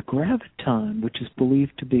the graviton, which is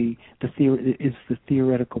believed to be is the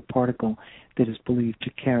theoretical particle that is believed to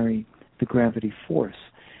carry the gravity force,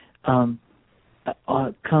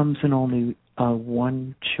 comes in only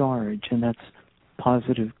 1 charge, and that's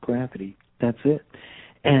positive gravity. That's it.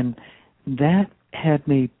 And that had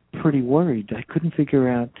me pretty worried. I couldn't figure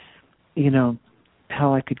out,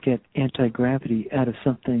 how I could get anti-gravity out of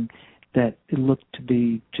something that it looked to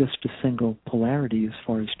be just a single polarity as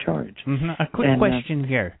far as charge. A quick question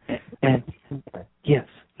here. Yes.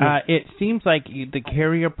 It seems like the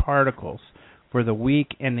carrier particles for the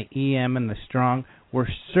weak and the EM and the strong, we're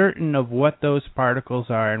certain of what those particles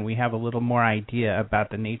are, and we have a little more idea about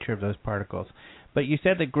the nature of those particles. But you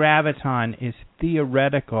said the graviton is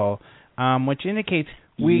theoretical, which indicates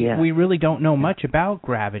we really don't know much about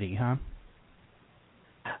gravity, huh?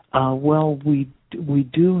 Well, we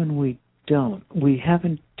do and we don't. We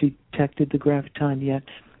haven't detected the graviton yet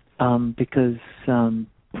because, and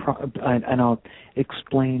I'll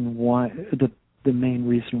explain why the main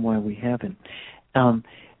reason why we haven't.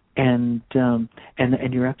 And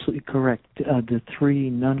you're absolutely correct. The three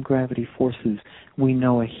non-gravity forces, we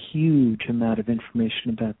know a huge amount of information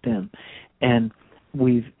about them, and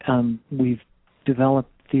we've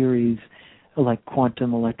developed theories like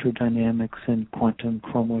quantum electrodynamics and quantum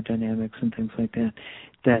chromodynamics and things like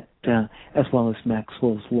that as well as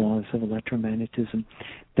Maxwell's laws of electromagnetism,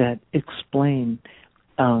 that explain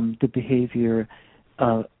the behavior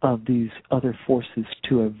of these other forces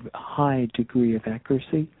to a high degree of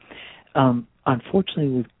accuracy. Unfortunately,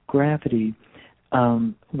 with gravity,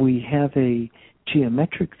 we have a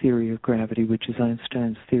geometric theory of gravity, which is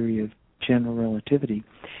Einstein's theory of general relativity,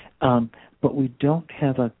 but we don't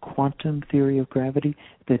have a quantum theory of gravity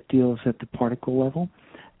that deals at the particle level,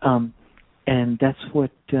 and that's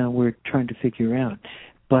what we're trying to figure out.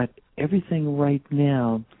 But everything right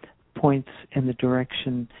now points in the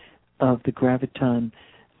direction of the graviton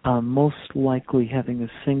most likely having a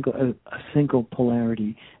single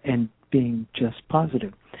polarity and being just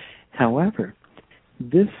positive. However,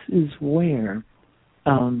 this is where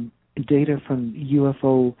data from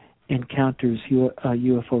UFO encounters,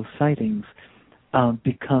 UFO sightings,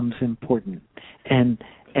 becomes important, and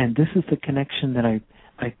this is the connection that I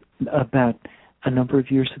about a number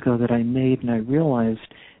of years ago that I made, and I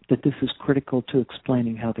realized that this is critical to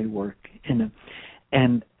explaining how they work.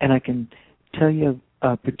 And I can tell you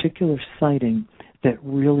a particular sighting that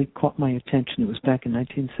really caught my attention. It was back in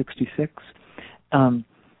 1966.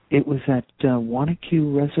 It was at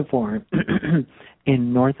Wanacue Reservoir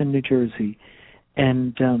in northern New Jersey,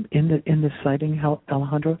 and in the sighting,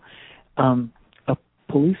 Alejandro, a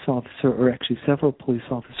police officer, or actually several police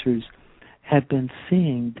officers, had been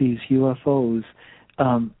seeing these UFOs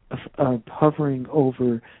hovering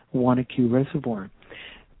over Wanacue Reservoir,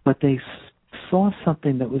 but they saw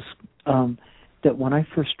something that was that when I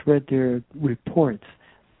first read their reports,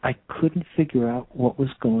 I couldn't figure out what was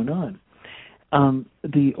going on.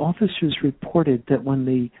 The officers reported that when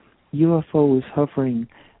the UFO was hovering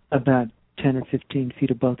about 10 or 15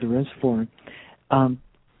 feet above the reservoir, an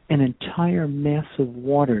entire mass of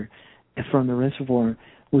water from the reservoir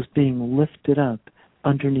was being lifted up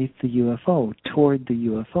underneath the UFO, toward the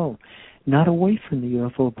UFO, not away from the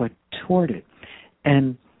UFO, but toward it.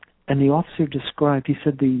 And the officer described, he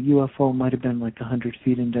said the UFO might have been like 100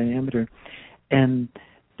 feet in diameter, and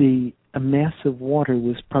a mass of water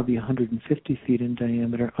was probably 150 feet in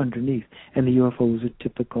diameter underneath, and the UFO was a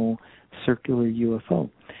typical circular UFO.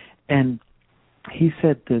 And he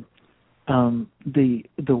said that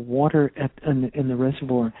the water in the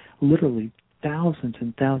reservoir, literally thousands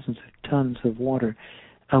and thousands of tons of water,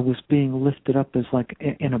 was being lifted up as like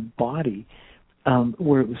in a body,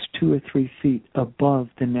 where it was 2 or 3 feet above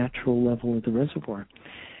the natural level of the reservoir.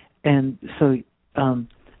 And so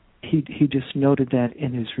he just noted that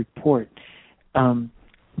in his report,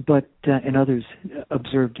 but and others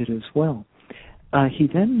observed it as well. He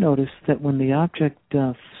then noticed that when the object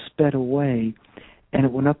sped away and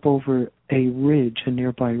it went up over a ridge, a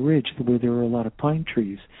nearby ridge where there were a lot of pine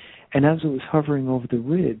trees, and as it was hovering over the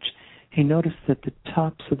ridge, he noticed that the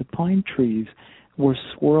tops of the pine trees were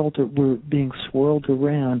being swirled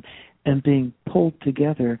around and being pulled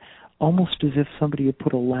together, almost as if somebody had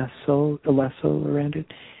put a lasso around it,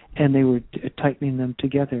 and they were tightening them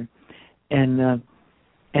together. And that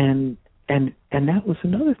was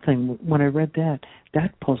another thing. When I read that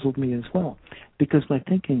puzzled me as well, because my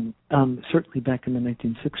thinking, certainly back in the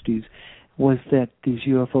 1960s, was that these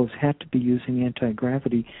UFOs had to be using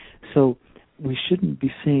anti-gravity, so we shouldn't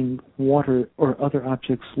be seeing water or other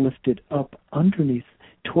objects lifted up underneath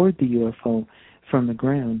toward the UFO from the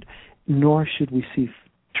ground, nor should we see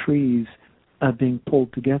trees being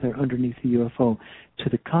pulled together underneath the UFO. To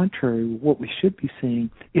the contrary, what we should be seeing,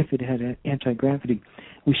 if it had anti-gravity,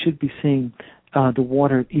 we should be seeing the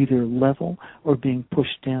water either level or being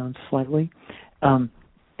pushed down slightly,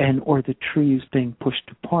 or the trees being pushed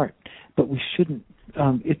apart. But we shouldn't.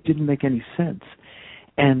 It didn't make any sense,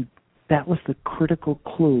 and that was the critical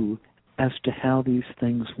clue as to how these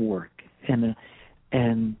things work. And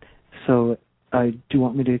so, do you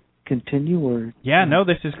want me to continue, or? Yeah, no,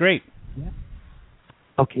 this is great. Yeah.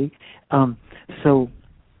 Okay. So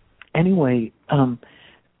anyway,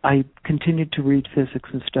 I continued to read physics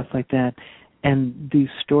and stuff like that, and these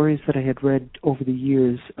stories that I had read over the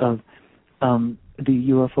years of the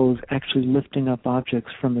UFOs actually lifting up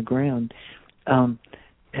objects from the ground,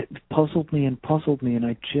 it puzzled me, and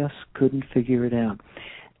I just couldn't figure it out.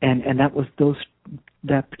 And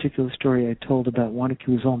that particular story I told about Wanakee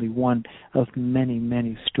was only one of many,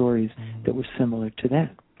 many stories that were similar to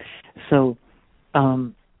that. So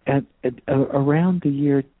around the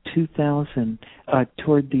year 2000,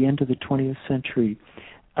 toward the end of the 20th century,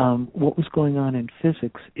 what was going on in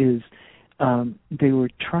physics is they were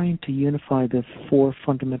trying to unify the four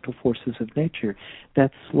fundamental forces of nature.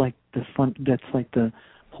 That's like the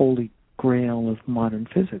holy grail of modern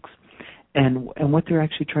physics. And what they're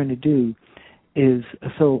actually trying to do is,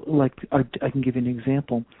 so like I can give you an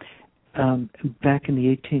example. Back in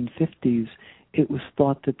the 1850s, it was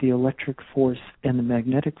thought that the electric force and the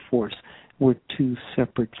magnetic force were two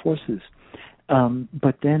separate forces.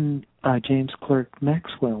 But then James Clerk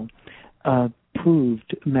Maxwell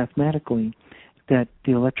proved mathematically that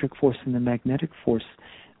the electric force and the magnetic force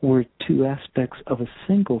were two aspects of a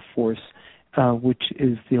single force, which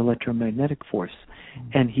is the electromagnetic force.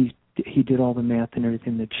 And he did all the math and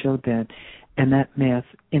everything that showed that, and that math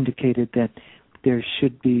indicated that there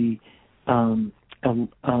should be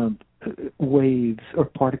waves or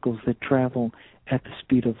particles that travel at the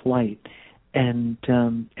speed of light, and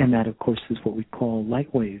that of course is what we call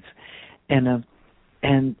light waves.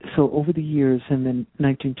 And so over the years, in the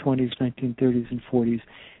 1920s, 1930s, and 40s,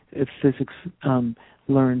 physics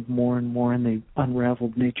learned more and more, and they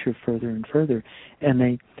unraveled nature further and further. And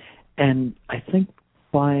I think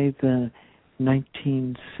by the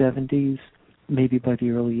 1970s, maybe by the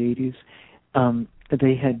early 80s,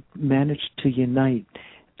 they had managed to unite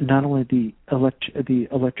not only the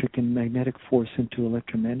electric and magnetic force into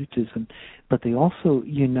electromagnetism, but they also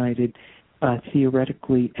united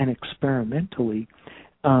theoretically and experimentally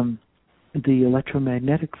the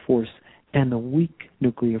electromagnetic force and the weak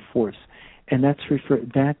nuclear force, and that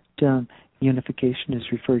unification is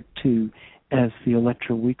referred to as the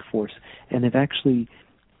electroweak force. And they've actually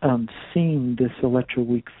seen this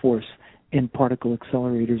electroweak force in particle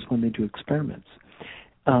accelerators when they do experiments.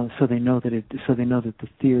 So they know that the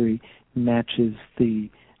theory matches the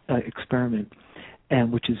experiment,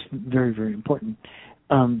 and which is very, very important.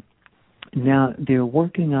 Now they're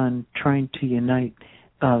working on trying to unite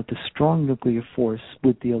the strong nuclear force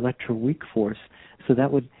with the electroweak force. So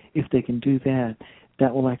that would, if they can do that,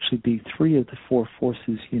 that will actually be three of the four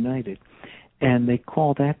forces united. And they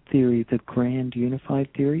call that theory the grand unified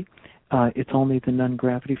theory. It's only the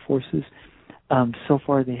non-gravity forces. So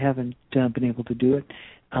far they haven't been able to do it,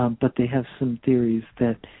 but they have some theories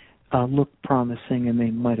that look promising, and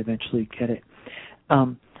they might eventually get it.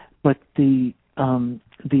 But the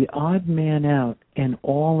odd man out in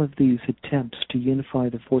all of these attempts to unify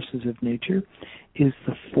the forces of nature is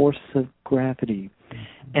the force of gravity.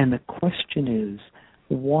 And the question is,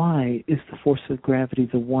 why is the force of gravity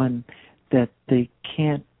the one that they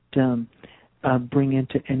can't bring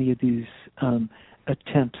into any of these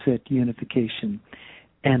attempts at unification?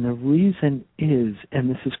 And the reason is, and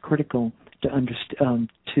this is critical to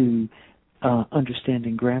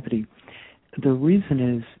understanding gravity, the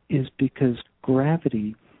reason is because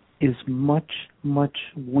gravity is much, much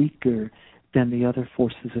weaker than the other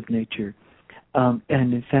forces of nature. And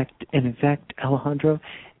in fact, Alejandro,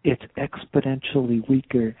 it's exponentially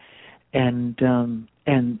weaker, and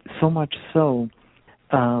so much so.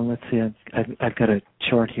 Let's see, I've got a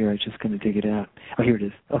chart here. I'm just going to dig it out. Oh, here it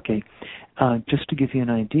is. Okay, just to give you an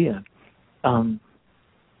idea,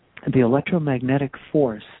 the electromagnetic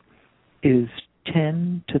force is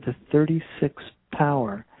 10 to the 36th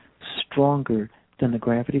power stronger than the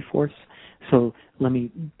gravity force. So let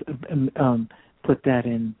me put that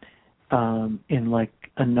in like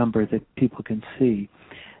a number that people can see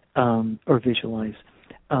or visualize.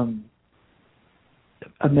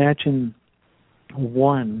 Imagine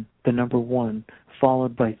the number 1,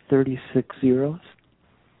 followed by 36 zeros.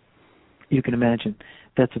 You can imagine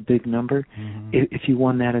that's a big number. Mm-hmm. If you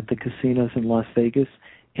won that at the casinos in Las Vegas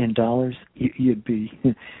in dollars,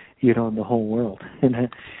 you'd own the whole world.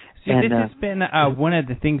 See, this has been one of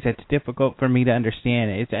the things that's difficult for me to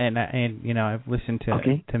understand. And you know, I've listened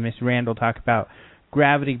to Miss Randall talk about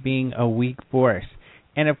gravity being a weak force.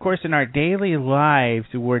 And, of course, in our daily lives,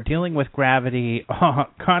 we're dealing with gravity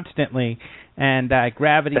constantly, and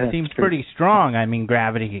gravity seems pretty strong. I mean,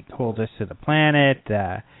 gravity holds us to the planet.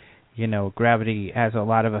 Gravity has a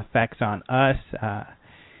lot of effects on us.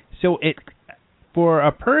 For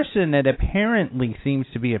a person, it apparently seems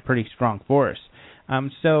to be a pretty strong force.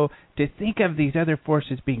 So to think of these other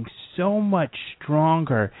forces being so much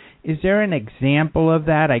stronger, is there an example of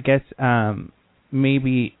that? I guess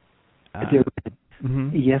maybe.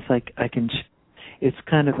 Yes, I can. It's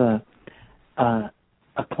kind of a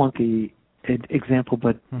clunky example,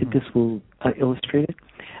 but this will illustrate it.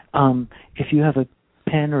 If you have a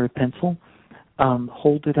pen or a pencil,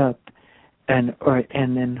 hold it up and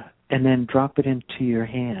then drop it into your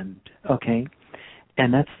hand. Okay,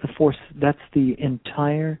 and that's the force. That's the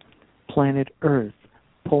entire planet Earth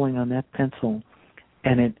pulling on that pencil,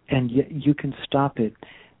 and you can stop it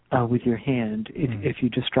with your hand if you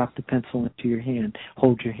just drop the pencil into your hand,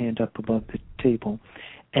 hold your hand up above the table,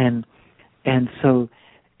 and so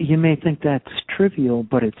you may think that's trivial,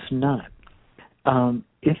 but it's not.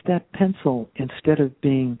 If that pencil, instead of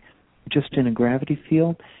being just in a gravity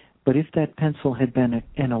field, but if that pencil had been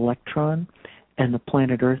an electron and the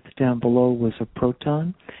planet Earth down below was a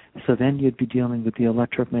proton, so then you'd be dealing with the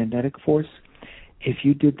electromagnetic force. If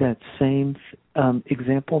you did that same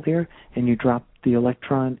example there and you dropped the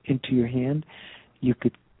electron into your hand, you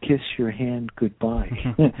could kiss your hand goodbye.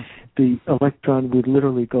 The electron would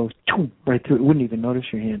literally go right through. It wouldn't even notice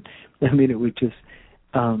your hand. I mean, it would just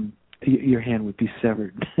your hand would be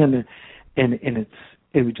severed, and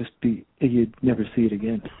it would just be, you'd never see it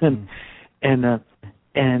again.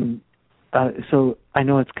 So I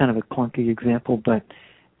know it's kind of a clunky example, but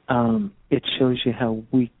it shows you how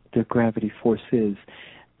weak the gravity force is.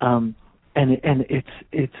 And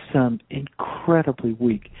it's incredibly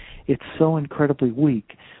weak. It's so incredibly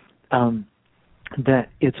weak that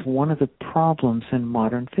it's one of the problems in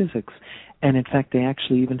modern physics. And in fact, they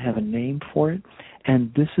actually even have a name for it.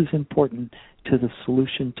 And this is important to the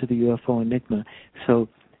solution to the UFO enigma. So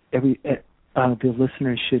the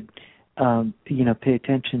listeners should pay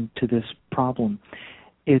attention to this problem.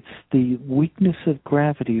 It's the weakness of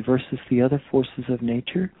gravity versus the other forces of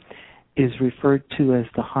nature is referred to as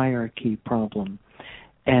the hierarchy problem.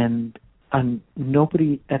 And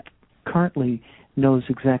nobody currently knows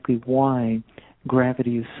exactly why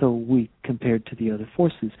gravity is so weak compared to the other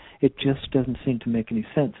forces. It just doesn't seem to make any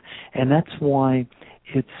sense. And that's why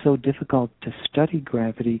it's so difficult to study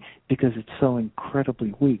gravity, because it's so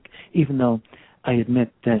incredibly weak, even though I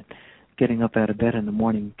admit that getting up out of bed in the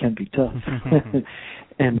morning can be tough.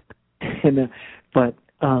 But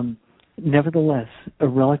nevertheless,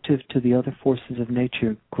 relative to the other forces of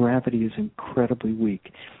nature, gravity is incredibly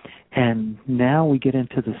weak. And now we get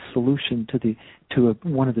into the solution to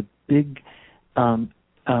one of the big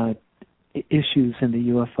issues in the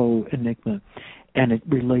UFO enigma, and it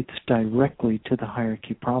relates directly to the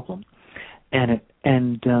hierarchy problem.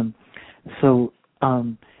 So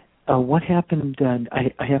what happened?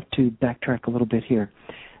 I have to backtrack a little bit here.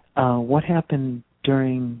 What happened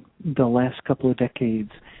during the last couple of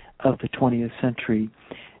decades of the 20th century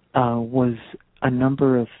was a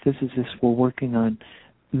number of physicists were working on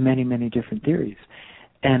many, many different theories,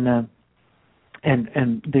 and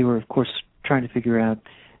they were, of course, trying to figure out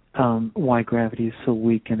why gravity is so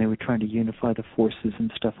weak, and they were trying to unify the forces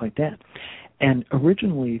and stuff like that. And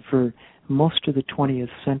originally, for most of the 20th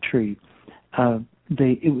century,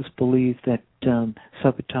 it was believed that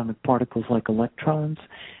subatomic particles like electrons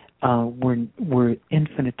were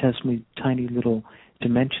infinitesimally tiny little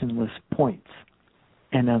dimensionless points,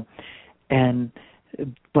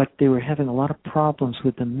 but they were having a lot of problems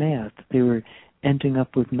with the math. They were ending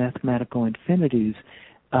up with mathematical infinities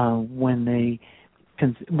when they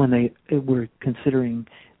were considering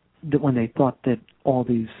that, when they thought that all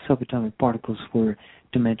these subatomic particles were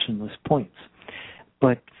dimensionless points.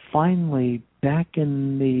 But finally, back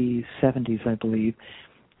in the 70s, I believe,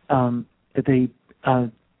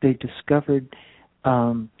 they discovered,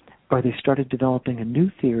 or they started developing a new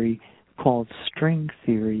theory called string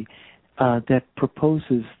theory that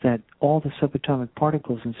proposes that all the subatomic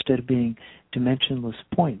particles, instead of being dimensionless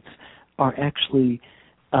points, are actually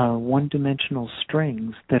one-dimensional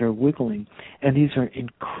strings that are wiggling, and these are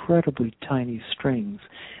incredibly tiny strings.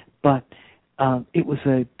 But it was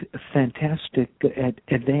a fantastic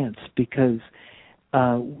advance, because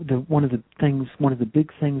one of the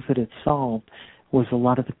big things that it solved was a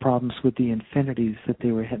lot of the problems with the infinities, that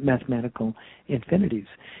they were mathematical infinities,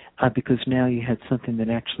 because now you had something that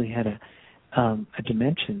actually had a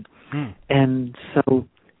dimension. And so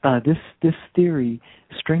this theory,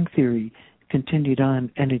 string theory, continued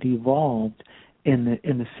on, and it evolved in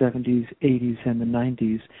the 70s, 80s, and the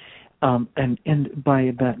 90s. And by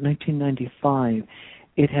about 1995,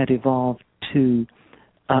 it had evolved to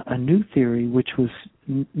a new theory, which was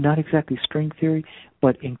not exactly string theory,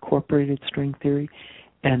 but incorporated string theory.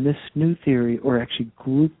 And this new theory, or actually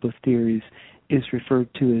group of theories, is referred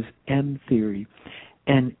to as M theory.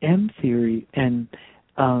 And M theory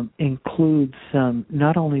includes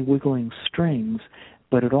not only wiggling strings,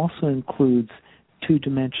 but it also includes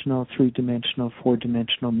two-dimensional, three-dimensional,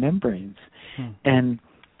 four-dimensional membranes. And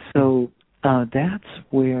so that's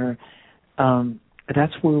where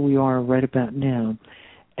we are right about now.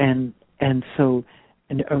 And so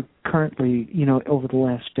currently, over the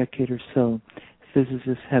last decade or so,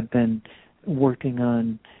 physicists have been working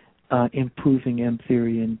on improving M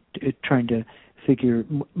theory and trying to figure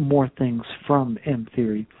more things from M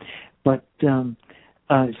theory. But so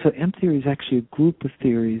M theory is actually a group of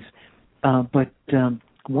theories, but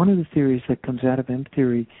one of the theories that comes out of M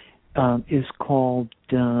theory is called,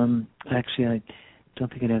 actually I don't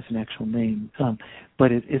think it has an actual name,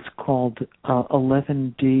 but it's called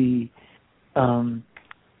 11D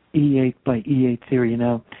E8 by E8 theory.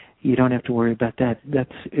 You don't have to worry about that.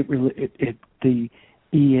 That's it. The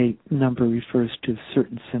E8 number refers to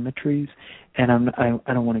certain symmetries, and I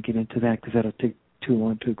don't want to get into that because that'll take too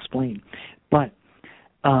long to explain. But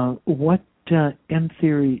what M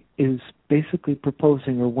theory is basically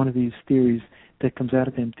proposing, or one of these theories that comes out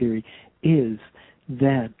of M theory, is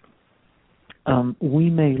that we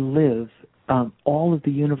may live, all of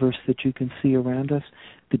the universe that you can see around us,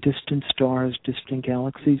 the distant stars, distant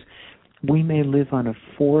galaxies, we may live on a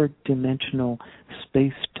four-dimensional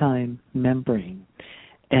space-time membrane.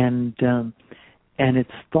 And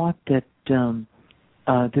it's thought that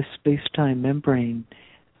this space-time membrane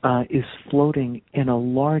is floating in a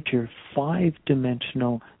larger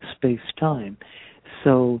five-dimensional space-time.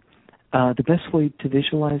 So the best way to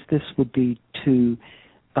visualize this would be to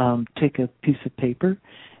take a piece of paper,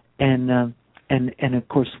 and of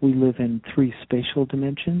course we live in three spatial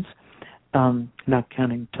dimensions, not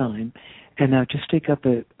counting time. And now just take up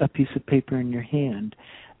a piece of paper in your hand,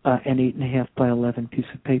 an 8.5 by 11 piece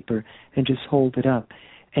of paper, and just hold it up.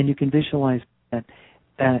 And you can visualize that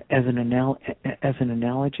as an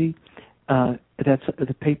analogy. That's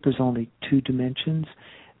the paper's only two dimensions,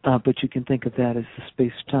 but you can think of that as the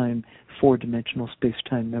space-time, four-dimensional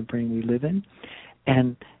space-time membrane we live in.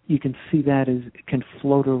 And you can see that as it can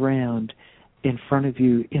float around in front of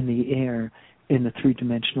you in the air, in the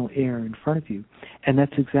three-dimensional air in front of you. And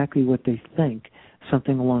that's exactly what they think,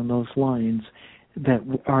 something along those lines, that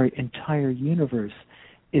our entire universe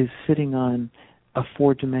is sitting on a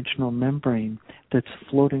four-dimensional membrane that's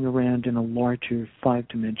floating around in a larger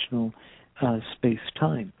five-dimensional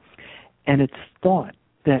space-time. And it's thought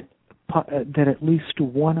that at least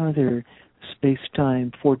one other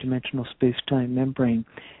space-time, four-dimensional space-time membrane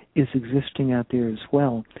is existing out there as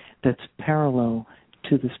well that's parallel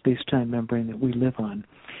to the space-time membrane that we live on.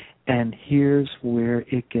 And here's where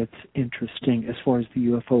it gets interesting as far as the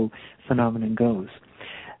UFO phenomenon goes.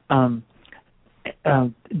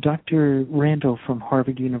 Dr. Randall from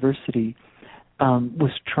Harvard University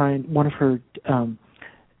was trying, one of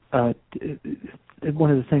the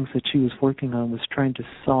things that she was working on was trying to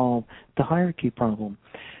solve the hierarchy problem.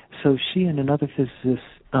 So she and another physicist,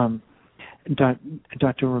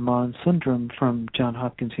 Dr. Raman Sundram from Johns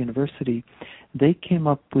Hopkins University, they came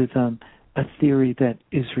up with a theory that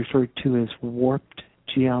is referred to as warped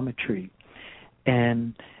geometry.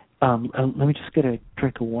 And let me just get a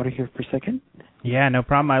drink of water here for a second. Yeah, no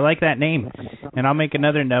problem. I like that name. And I'll make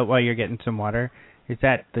another note while you're getting some water, is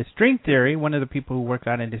that the string theory, one of the people who worked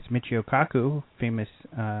on it is Michio Kaku, famous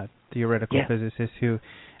theoretical physicist, who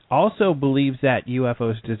also believes that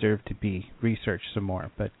UFOs deserve to be researched some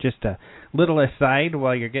more. But just a little aside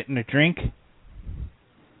while you're getting a drink.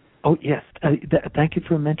 Oh, yes. Thank you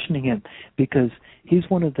for mentioning him, because he's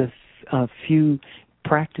one of the few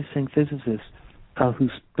practicing physicists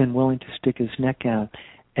who's been willing to stick his neck out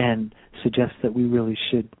and suggest that we really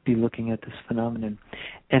should be looking at this phenomenon.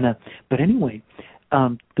 And but anyway,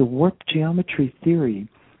 the warped geometry theory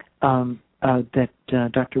that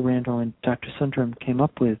Dr. Randall and Dr. Sundram came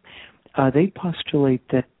up with, they postulate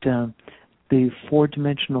that the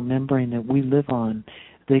four-dimensional membrane that we live on,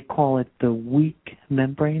 they call it the weak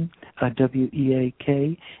membrane,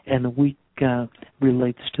 WEAK, and the weak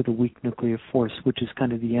relates to the weak nuclear force, which is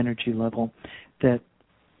kind of the energy level that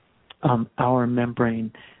our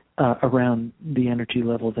membrane, around the energy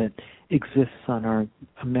level that exists on our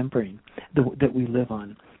membrane that we live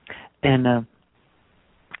on. And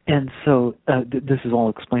so this is all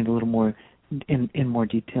explained a little more in more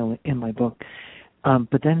detail in my book.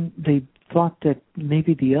 But then they thought that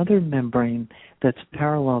maybe the other membrane that's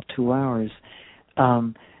parallel to ours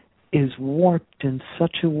is warped in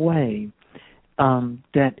such a way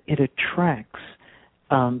that it attracts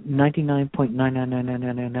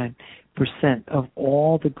 99.99999% of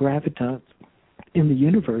all the in the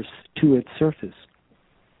universe to its surface.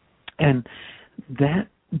 And that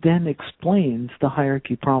then explains the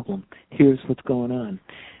hierarchy problem. Here's what's going on.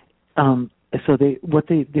 So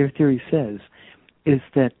their theory says is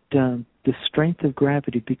that the strength of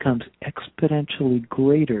gravity becomes exponentially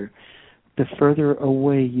greater the further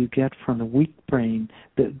away you get from the weak brain,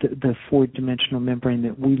 the four-dimensional membrane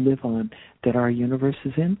that we live on, that our universe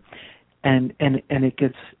is in, and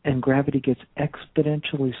gravity gets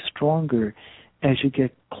exponentially stronger as you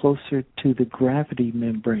get closer to the gravity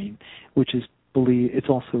membrane, which is it's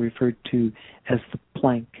also referred to as the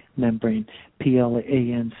Planck membrane,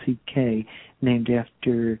 Planck, named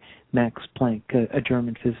after Max Planck, a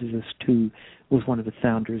German physicist who was one of the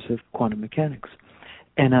founders of quantum mechanics.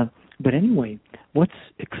 But anyway, what's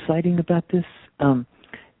exciting about this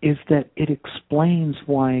is that it explains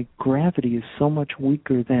why gravity is so much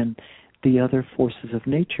weaker than the other forces of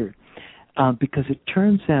nature, because it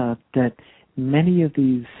turns out that many of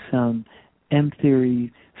these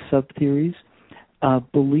M-theory sub-theories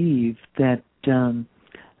believe that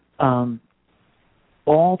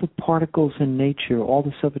all the particles in nature, all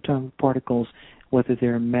the subatomic particles, whether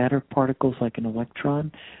they're matter particles like an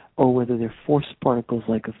electron or whether they're force particles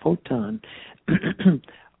like a photon,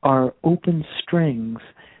 are open strings,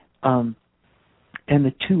 and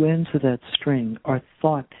the two ends of that string are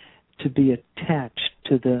thought to be attached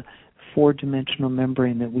to the four-dimensional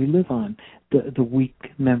membrane that we live on, the weak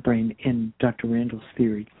membrane in Dr. Randall's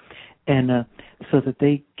theory, and so that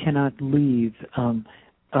they cannot leave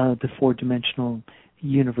the four-dimensional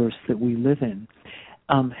universe that we live in.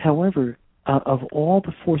 However, of all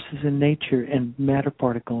the forces in nature and matter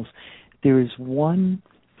particles, there is one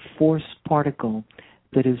force particle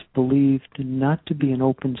that is believed not to be an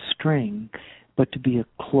open string, but to be a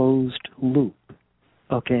closed loop,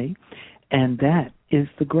 okay? And that is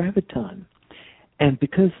the graviton. And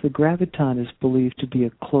because the graviton is believed to be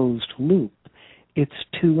a closed loop, its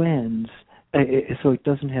two ends, so it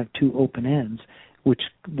doesn't have two open ends, which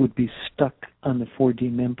would be stuck on the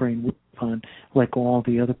 4D membrane like all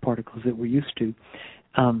the other particles that we're used to.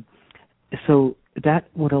 So that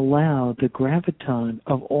would allow the graviton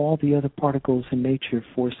of all the other particles in nature,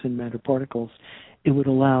 force and matter particles, it would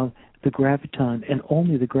allow the graviton, and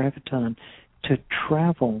only the graviton, to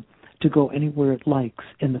travel, to go anywhere it likes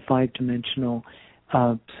in the five-dimensional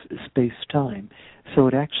space-time. So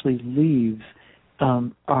it actually leaves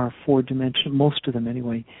our four-dimensional, most of them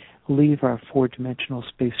anyway, leave our four-dimensional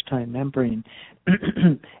space-time membrane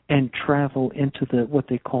and travel into what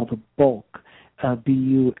they call the bulk,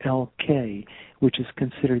 B-U-L-K, which is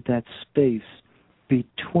considered that space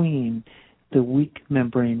between the weak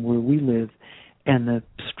membrane where we live and the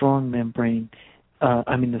strong membrane,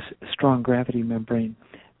 the strong gravity membrane,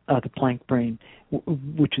 the Planck brain,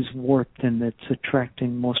 which is warped and that's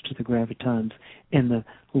attracting most of the gravitons in the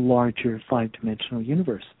larger five-dimensional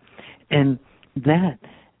universe. And that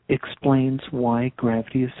explains why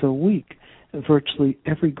gravity is so weak. Virtually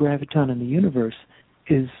every graviton in the universe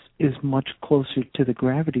is much closer to the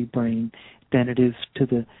gravity brain than it is to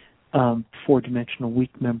the four-dimensional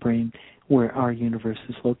weak membrane where our universe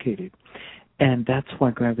is located. And that's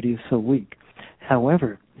why gravity is so weak.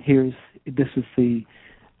 However, this is the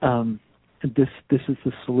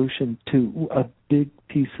solution to a big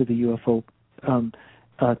piece of the UFO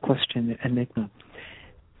question enigma.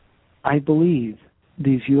 I believe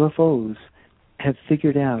these UFOs have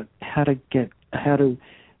figured out how to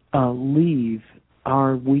leave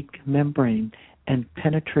our weak membrane and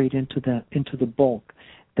penetrate into the bulk,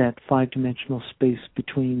 that five-dimensional space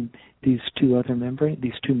between these two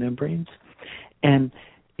membranes. And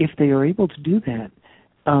if they are able to do that,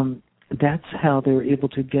 that's how they're able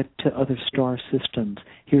to get to other star systems.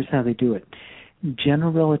 Here's how they do it.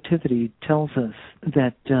 General relativity tells us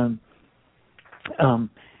that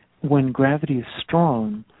when gravity is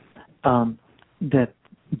strong, that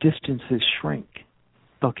distances shrink.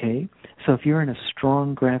 Okay? So if you're in a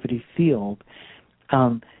strong gravity field,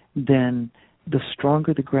 then the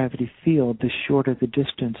stronger the gravity field, the shorter the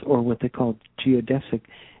distance, or what they call geodesic,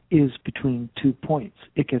 is between 2 points.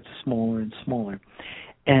 It gets smaller and smaller.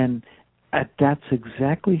 And that's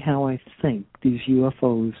exactly how I think these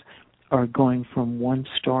UFOs are going from one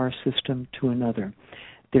star system to another.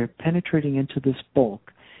 They're penetrating into this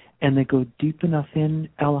bulk, and they go deep enough in,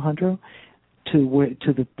 Alejandro,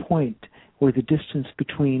 to the point where the distance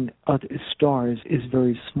between other stars is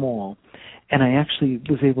very small. And I actually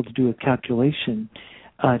was able to do a calculation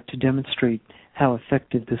to demonstrate how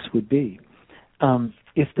effective this would be.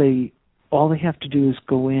 All they have to do is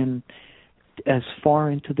go in as far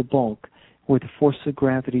into the bulk where the force of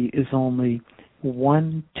gravity is only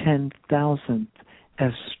 1/10,000th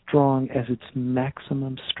as strong as its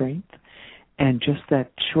maximum strength, and just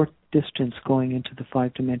that short distance going into the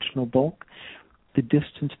five-dimensional bulk, the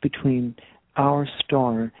distance between our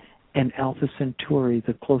star and Alpha Centauri,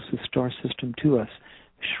 the closest star system to us,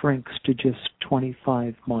 shrinks to just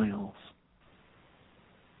 25 miles.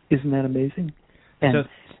 Isn't that amazing? And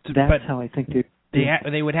that's how I think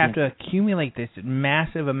they would have to accumulate this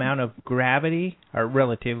massive amount of gravity, or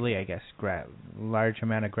relatively, I guess, large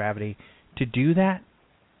amount of gravity, to do that?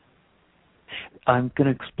 I'm going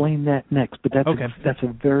to explain that next, but that's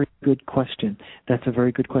a very good question. That's a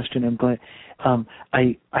very good question. I'm glad.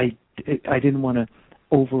 I didn't want to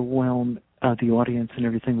overwhelm the audience and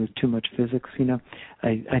everything with too much physics.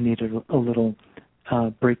 I needed a little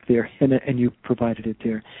break there, and you provided it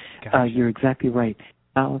there. Gotcha. You're exactly right.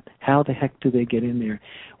 How the heck do they get in there?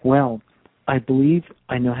 Well, I believe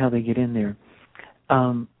I know how they get in there.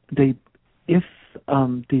 If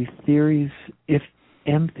M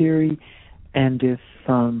theory and if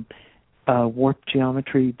warp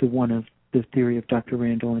geometry, the theory of Dr.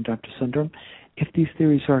 Randall and Dr. Sundram, if these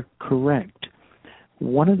theories are correct,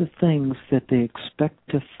 one of the things that they expect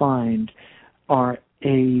to find are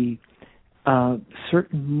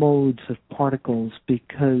certain modes of particles,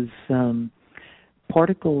 because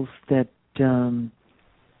particles that,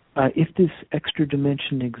 if this extra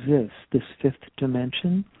dimension exists, this fifth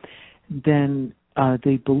dimension, then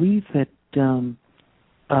they believe that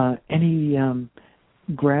any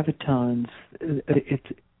gravitons,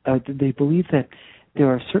 they believe that there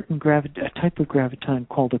are certain a type of graviton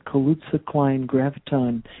called a Kaluza-Klein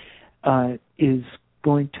graviton is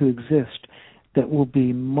going to exist that will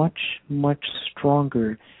be much, much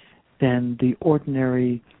stronger than the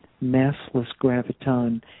ordinary massless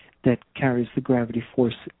graviton that carries the gravity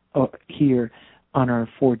force here on our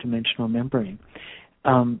four-dimensional membrane.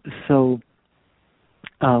 So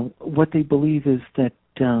what they believe is that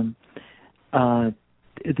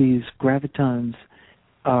these gravitons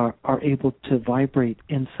are able to vibrate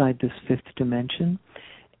inside this fifth dimension,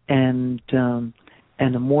 and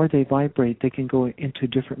the more they vibrate, they can go into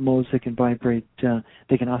different modes. They can vibrate,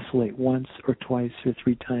 they can oscillate once or twice or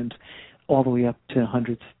three times, all the way up to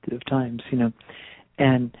hundreds of times,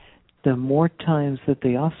 And the more times that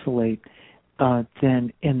they oscillate,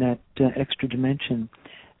 then in that extra dimension,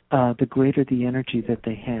 the greater the energy that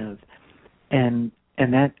they have. And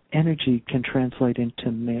that energy can translate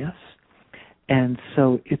into mass. And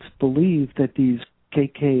so it's believed that these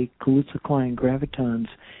KK Kaluza-Klein gravitons,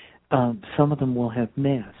 some of them will have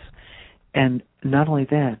mass. And not only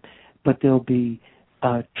that, but they'll be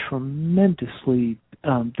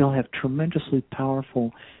they'll have tremendously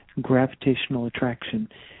powerful gravitational attraction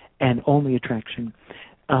and only attraction.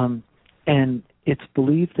 And it's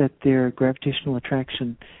believed that their gravitational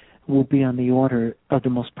attraction will be on the order of the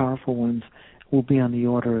most powerful ones, will be on the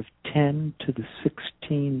order of 10 to the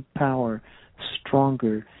 16 power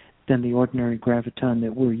stronger than the ordinary graviton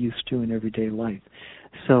that we're used to in everyday life.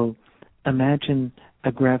 So imagine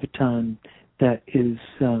a graviton that is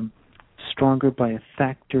stronger by a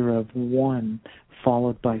factor of 1,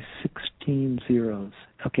 followed by 16 zeros.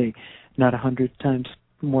 Okay, not 100 times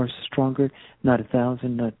more stronger, not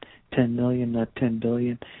 1,000, not 10 million, not 10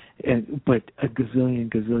 billion, but a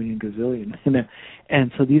gazillion.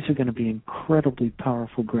 And so these are going to be incredibly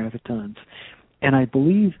powerful gravitons. And I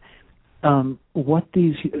believe we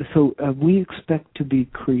expect to be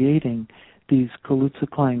creating these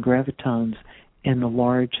Kaluza-Klein gravitons in the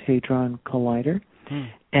Large Hadron Collider,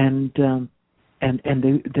 and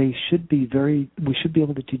they should be we should be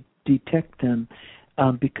able to detect them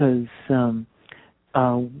because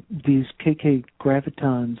these KK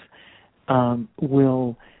gravitons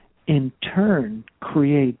will in turn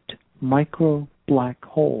create micro black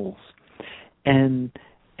holes, and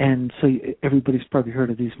so everybody's probably heard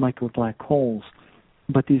of these micro black holes,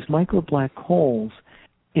 but these micro black holes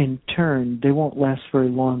in turn, they won't last very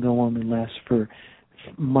long. They'll only last for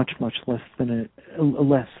much less than a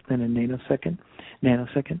nanosecond.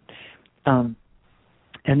 And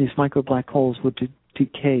these micro black holes will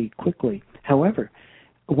decay quickly. However,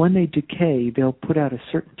 when they decay, they'll put out a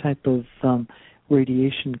certain type of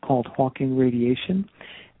radiation called Hawking radiation,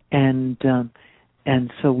 and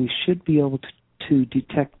so we should be able to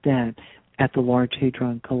detect that at the Large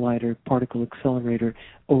Hadron Collider Particle Accelerator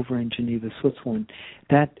over in Geneva, Switzerland.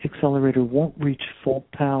 That accelerator won't reach full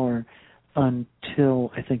power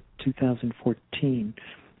until, I think, 2014.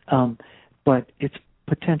 But it's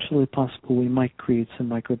potentially possible we might create some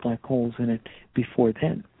micro black holes in it before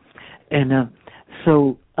then. And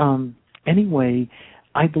anyway,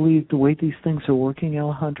 I believe the way these things are working,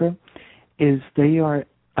 Alejandro, is they are,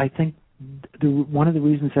 I think, one of the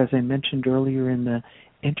reasons, as I mentioned earlier in the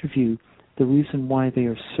interview, the reason why they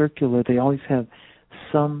are circular, they always have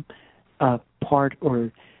some part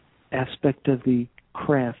or aspect of the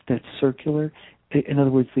craft that's circular. In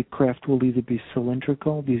other words, the craft will either be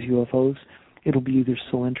cylindrical, these UFOs, it'll be either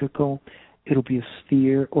cylindrical, it'll be a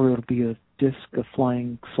sphere, or it'll be a disc, a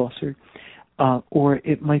flying saucer, or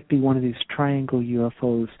it might be one of these triangle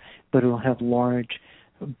UFOs, but it'll have large,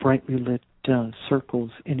 brightly lit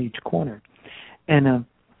circles in each corner. And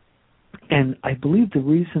I believe the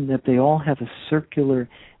reason that they all have a circular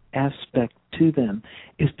aspect to them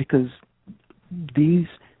is because these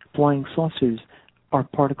flying saucers are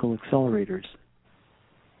particle accelerators.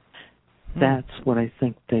 That's what I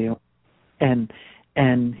think they are. And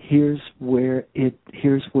here's where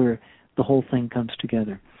the whole thing comes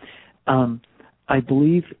together. I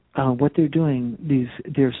believe what they're doing,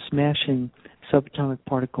 they're smashing subatomic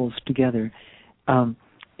particles together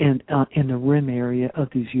in the rim area of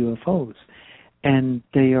these UFOs. And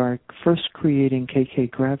they are first creating KK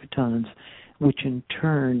gravitons, which in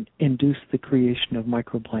turn induce the creation of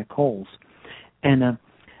micro-black holes. And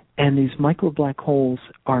these micro-black holes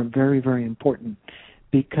are very, very important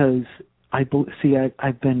because I've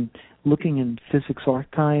been looking in physics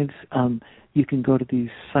archives. You can go to these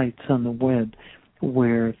sites on the web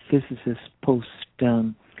where physicists post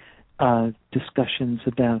discussions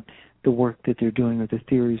about the work that they're doing or the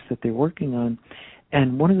theories that they're working on.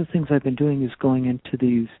 And one of the things I've been doing is going into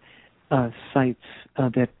these sites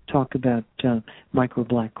that talk about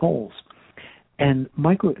micro-black holes. And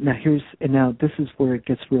now this is where it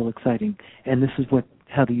gets real exciting, and this is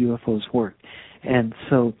how the UFOs work. And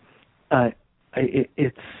so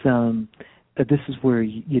this is where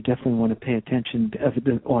you definitely want to pay attention of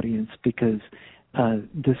the audience, because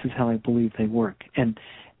this is how I believe they work, and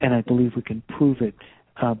I believe we can prove it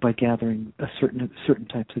by gathering certain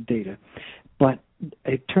types of data. But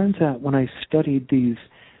it turns out when I studied these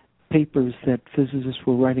papers that physicists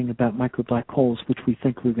were writing about micro-black holes, which we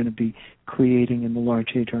think we're going to be creating in the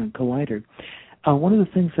Large Hadron Collider, one of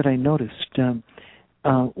the things that I noticed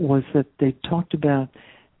was that they talked about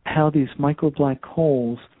how these micro-black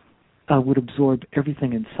holes would absorb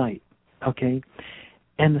everything in sight, okay?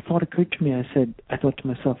 And the thought occurred to me, I thought to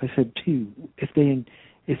myself, gee, if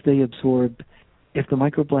the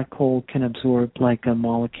micro-black hole can absorb like a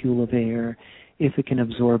molecule of air, if it can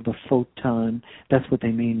absorb a photon, that's what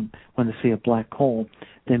they mean when they say a black hole.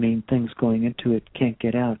 They mean things going into it can't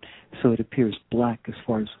get out, so it appears black as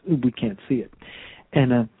far as we can't see it.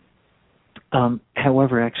 And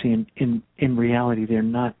however, actually, in reality, they're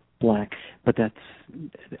not black, but that's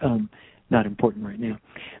not important right now.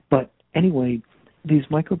 But anyway, these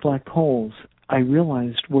micro-black holes, I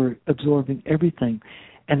realized, were absorbing everything.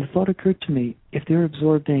 And the thought occurred to me, if they're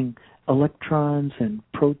absorbing electrons and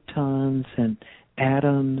protons and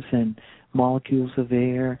atoms and molecules of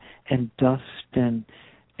air and dust and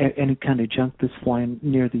any kind of junk that's flying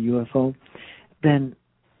near the UFO, then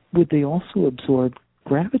would they also absorb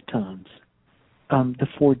gravitons, the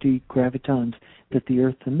 4D gravitons that the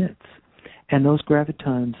Earth emits? And those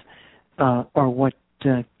gravitons are what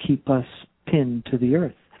keep us pinned to the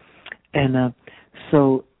Earth. And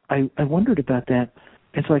so I wondered about that,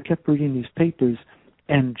 and so I kept reading these papers.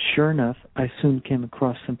 And sure enough, I soon came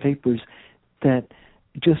across some papers that,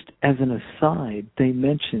 just as an aside, they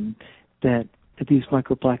mentioned that these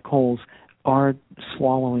micro-black holes are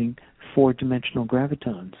swallowing four-dimensional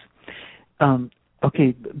gravitons.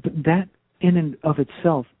 Okay, but that in and of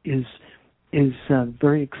itself is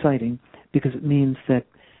very exciting, because it means that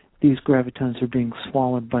these gravitons are being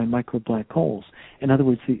swallowed by micro-black holes. In other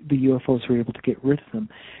words, the UFOs are able to get rid of them.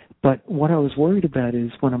 But what I was worried about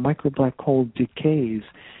is when a micro-black hole decays,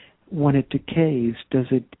 when it decays, does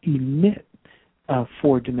it emit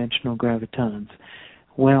four-dimensional gravitons?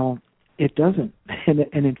 Well, it doesn't. And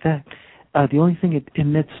in fact, the only thing it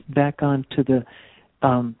emits back onto the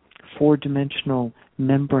four-dimensional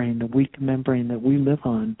membrane, the weak membrane that we live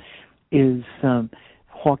on, is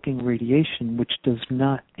Hawking radiation, which does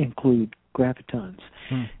not include gravitons.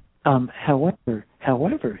 However,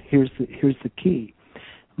 here's the key.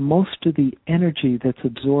 Most of the energy that's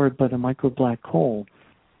absorbed by the micro-black hole,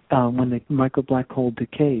 when the micro-black hole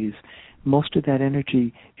decays, most of that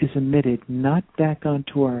energy is emitted not back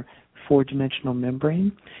onto our four-dimensional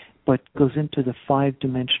membrane, but goes into the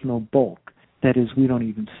five-dimensional bulk. That is, we don't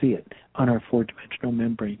even see it on our four-dimensional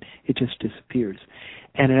membrane. It just disappears.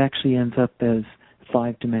 And it actually ends up as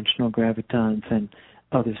five-dimensional gravitons and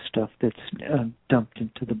other stuff that's dumped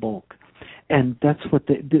into the bulk. And that's what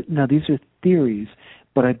now these are theories,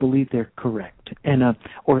 but I believe they're correct, and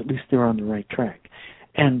or at least they're on the right track.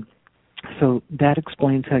 And So that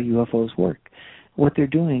explains how UFOs work. What they're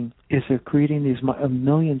doing is they're creating these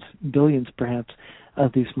millions, billions perhaps,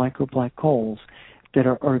 of these micro black holes that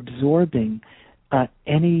are absorbing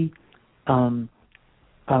any gravitons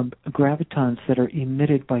that are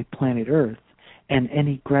emitted by planet Earth and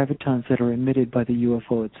any gravitons that are emitted by the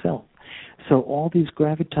UFO itself. So all these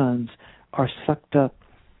gravitons are sucked up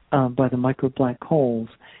by the micro black holes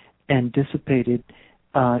and dissipated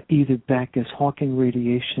either back as Hawking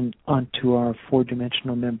radiation onto our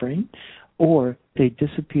four-dimensional membrane, or they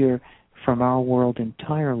disappear from our world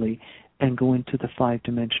entirely and go into the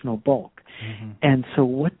five-dimensional bulk. Mm-hmm. And so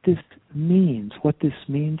what this means,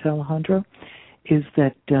 Alejandro, is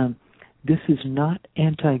that this is not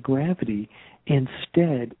anti-gravity.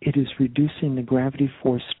 Instead, it is reducing the gravity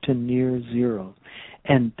force to near zero.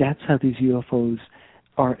 And that's how these UFOs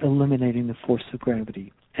are eliminating the force of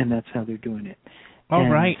gravity, and that's how they're doing it. All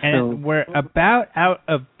right, and we're about out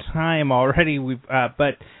of time already.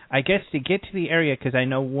 But I guess to get to the area, because I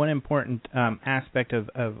know one important aspect of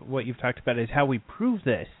what you've talked about is how we prove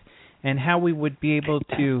this, and how we would be able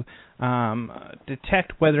to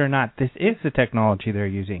detect whether or not this is the technology they're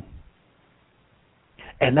using.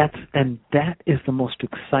 And that is the most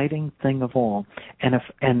exciting thing of all. And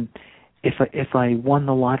if I won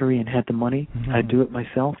the lottery and had the money, mm-hmm. I'd do it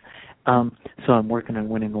myself. So I'm working on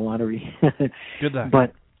winning the lottery. Good luck.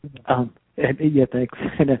 But yeah, thanks.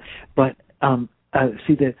 But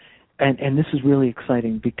see that, and this is really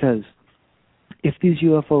exciting because if these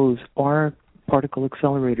UFOs are particle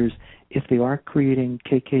accelerators, if they are creating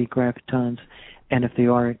KK gravitons, and if they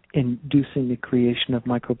are inducing the creation of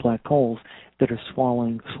micro black holes that are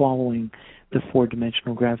swallowing the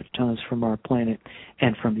four-dimensional gravitons from our planet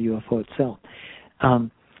and from the UFO itself,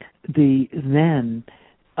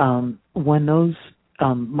 when those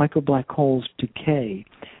micro black holes decay,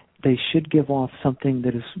 they should give off something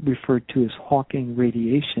that is referred to as Hawking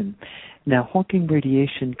radiation. Now, Hawking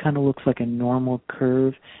radiation kind of looks like a normal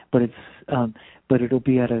curve, but it'll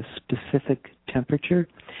be at a specific temperature,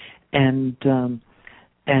 and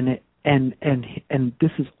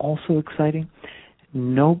this is also exciting.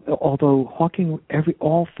 Although Hawking,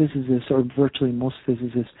 all physicists, or virtually most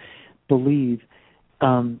physicists, believe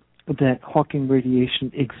that Hawking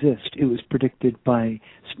radiation exists. It was predicted by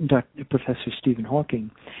Professor Stephen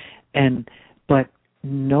Hawking, but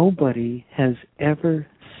nobody has ever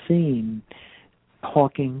seen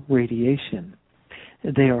Hawking radiation.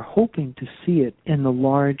 They are hoping to see it in the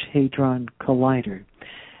Large Hadron Collider.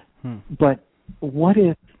 But what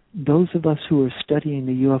if those of us who are studying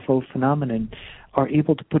the UFO phenomenon are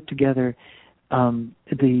able to put together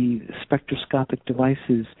the spectroscopic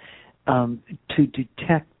devices to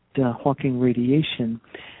detect Hawking radiation,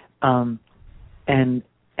 and if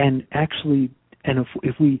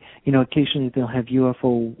we, occasionally they'll have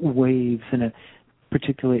UFO waves in a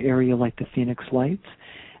particular area like the Phoenix Lights,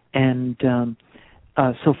 and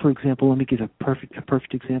so for example, let me give a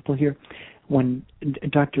perfect example here. When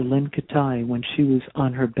Dr. Lynn Katai, when she was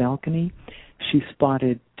on her balcony, she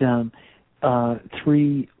spotted 3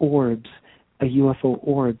 orbs, UFO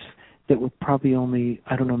orbs, that were probably only,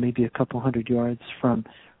 maybe a couple hundred yards from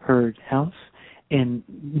her house in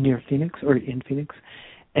Phoenix,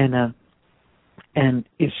 and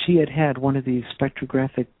if she had one of these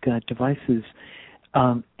spectrographic devices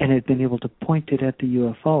and had been able to point it at the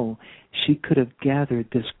UFO, she could have gathered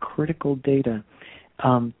this critical data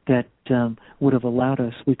that would have allowed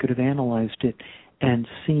us, we could have analyzed it and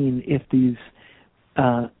seen if these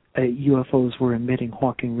UFOs were emitting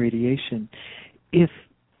Hawking radiation. If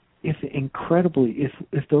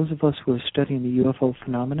those of us who are studying the UFO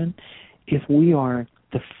phenomenon, if we are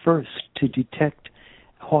the first to detect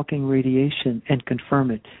Hawking radiation and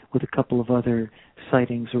confirm it with a couple of other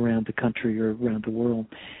sightings around the country or around the world,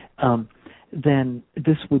 then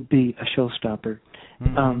this would be a showstopper.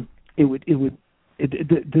 Mm-hmm.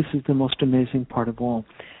 This is the most amazing part of all.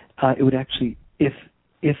 It would actually, if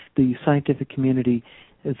the scientific community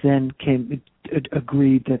then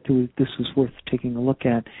agreed that this was worth taking a look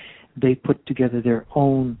at, they put together their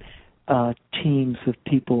own teams of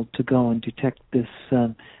people to go and detect this,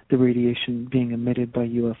 the radiation being emitted by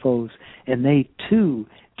UFOs, and they too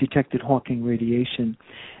detected Hawking radiation.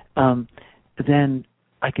 Then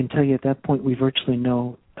I can tell you at that point we virtually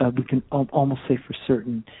know, we can almost say for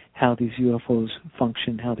certain how these UFOs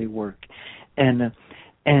function, how they work, and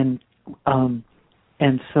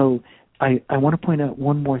so I want to point out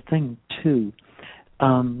one more thing too.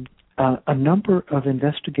 A number of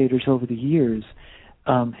investigators over the years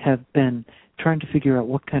have been trying to figure out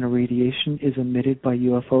what kind of radiation is emitted by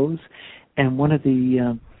UFOs, and one of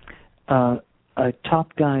the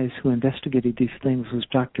top guys who investigated these things was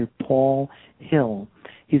Dr. Paul Hill.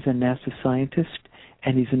 He's a NASA scientist,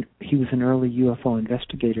 and he was an early UFO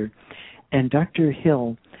investigator. And Dr.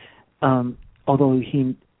 Hill, although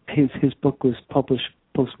his book was published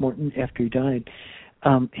post-mortem after he died,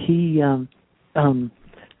 he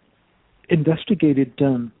investigated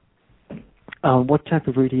what type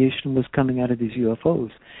of radiation was coming out of these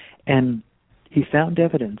UFOs, and he found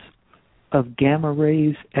evidence of gamma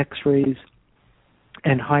rays, X-rays,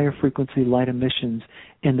 and higher frequency light emissions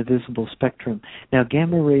in the visible spectrum. Now,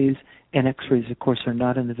 gamma rays and X-rays, of course, are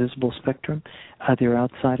not in the visible spectrum. They're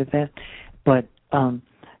outside of that. But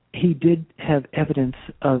he did have evidence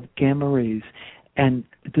of gamma rays, and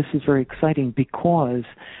this is very exciting because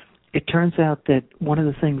it turns out that one of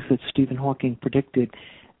the things that Stephen Hawking predicted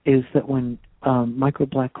is that when micro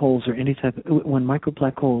black holes or when micro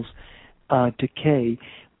black holes decay,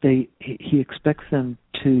 he expects them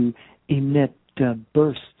to emit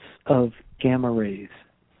bursts of gamma rays.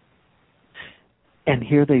 And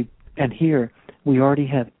here we already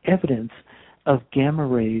have evidence of gamma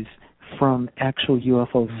rays from actual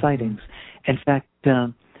UFO sightings. In fact,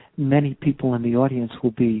 many people in the audience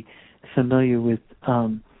will be familiar with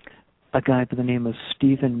a guy by the name of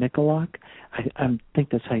Stephen Mikolak. I think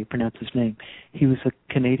that's how you pronounce his name. He was a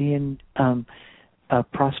Canadian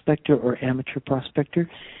prospector or amateur prospector,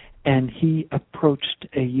 and he approached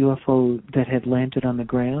a UFO that had landed on the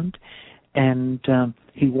ground, and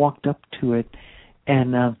he walked up to it,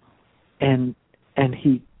 and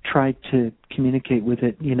he tried to communicate with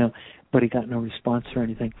it, but he got no response or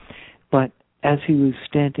anything. But as he was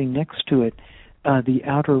standing next to it, the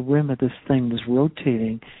outer rim of this thing was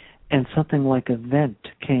rotating, and something like a vent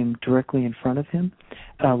came directly in front of him,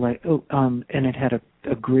 and it had a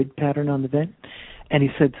grid pattern on the vent. And he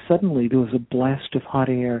said suddenly there was a blast of hot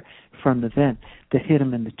air from the vent that hit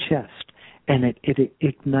him in the chest, and it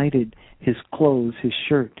ignited his clothes, his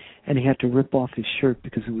shirt, and he had to rip off his shirt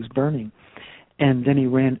because it was burning. And then he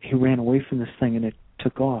ran away from this thing, and it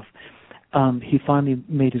took off. He finally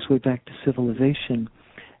made his way back to civilization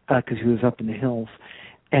because he was up in the hills,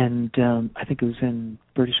 and I think it was in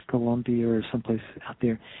British Columbia or someplace out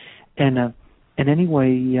there. And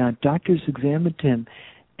anyway, doctors examined him,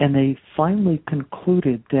 and they finally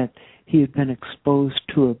concluded that he had been exposed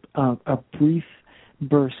to a brief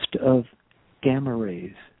burst of gamma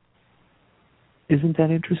rays. Isn't that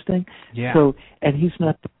interesting? Yeah. So, and he's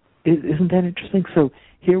not. Isn't that interesting? So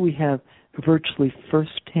here we have virtually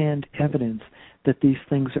first-hand evidence that these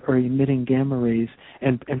things are emitting gamma rays,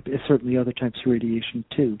 and certainly other types of radiation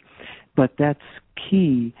too. But that's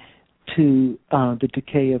key to the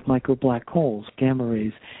decay of micro black holes, gamma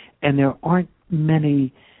rays, and there aren't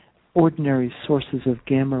many ordinary sources of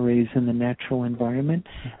gamma rays in the natural environment.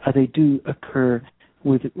 They do occur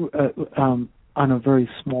with on a very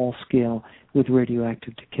small scale with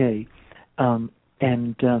radioactive decay,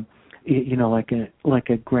 like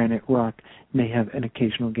a granite rock may have an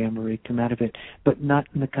occasional gamma ray come out of it, but not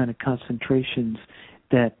in the kind of concentrations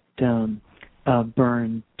that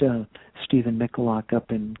burned Stephen Mikolak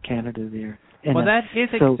up in Canada there. And, well, that is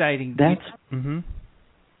so exciting. That's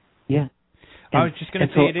yeah. I was just going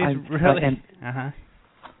to say it is really.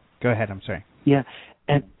 Go ahead. I'm sorry. Yeah,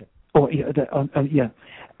 and what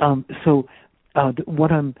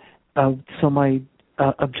I'm so my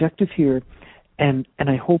objective here, and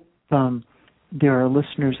I hope there are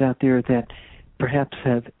listeners out there that perhaps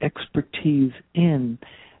have expertise in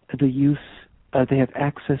the use. They have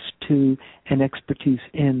access to and expertise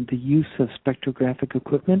in the use of spectrographic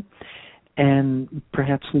equipment, and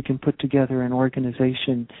perhaps we can put together an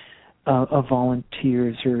organization of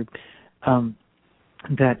volunteers or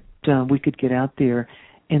that we could get out there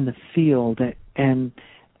in the field and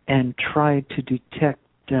try to detect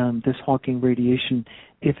this Hawking radiation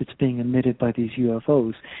if it's being emitted by these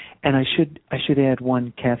UFOs. And I should add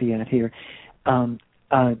one caveat here.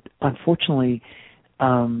 Unfortunately,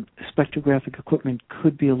 spectrographic equipment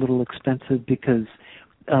could be a little expensive because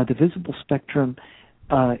the visible spectrum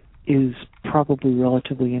is probably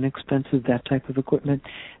relatively inexpensive, that type of equipment,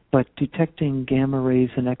 but detecting gamma rays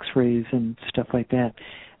and X-rays and stuff like that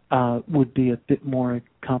would be a bit more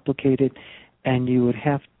complicated, and you would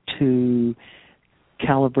have to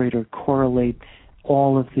calibrate or correlate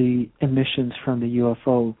all of the emissions from the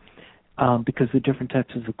UFO because the different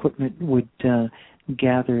types of equipment would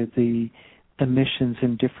gather the emissions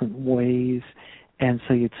in different ways, and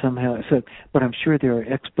so you'd but I'm sure there are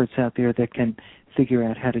experts out there that can figure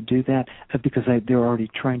out how to do that because they're already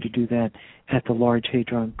trying to do that at the Large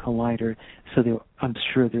Hadron Collider, so I'm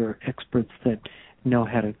sure there are experts that know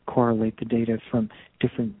how to correlate the data from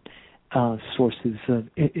different sources of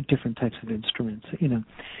different types of instruments,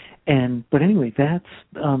 but anyway, that's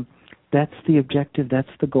the objective, that's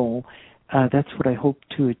the goal, that's what I hope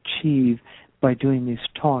to achieve by doing these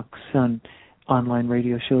talks on online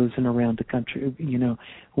radio shows and around the country,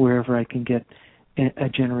 wherever I can get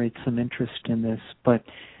generate some interest in this. But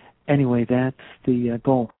anyway, that's the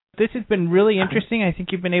goal. This has been really interesting. I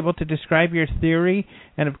think you've been able to describe your theory,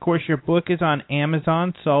 and of course your book is on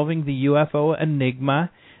Amazon, Solving the UFO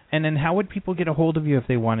Enigma. And then how would people get a hold of you if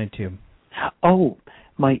they wanted to? Oh,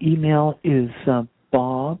 my email is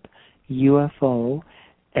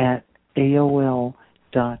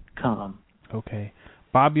bobufo@aol.com. Okay.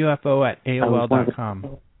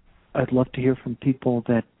 bobufo@aol.com. I'd love to hear from people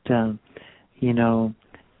that,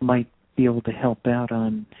 might be able to help out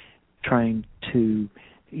on trying to,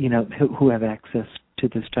 who have access to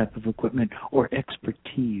this type of equipment or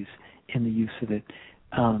expertise in the use of it.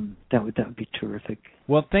 That would be terrific.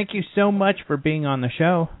 Well, thank you so much for being on the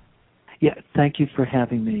show. Yeah, thank you for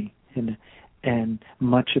having me, and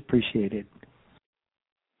much appreciated.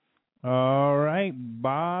 All right,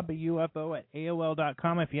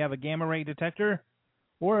 bobufo@aol.com if you have a gamma ray detector,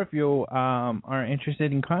 or if you are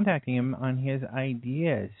interested in contacting him on his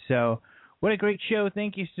ideas. So, what a great show.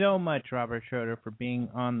 Thank you so much, Robert Schroeder, for being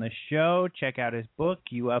on the show. Check out his book,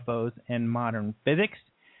 UFOs and Modern Physics.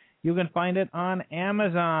 You can find it on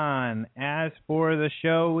Amazon. As for the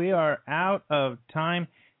show, we are out of time.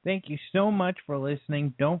 Thank you so much for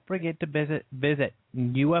listening. Don't forget to visit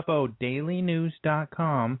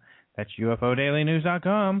UFOdailynews.com. That's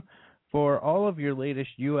UFOdailynews.com for all of your latest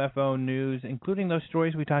UFO news, including those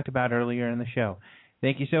stories we talked about earlier in the show.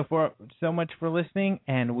 Thank you so much for listening,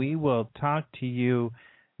 and we will talk to you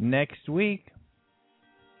next week.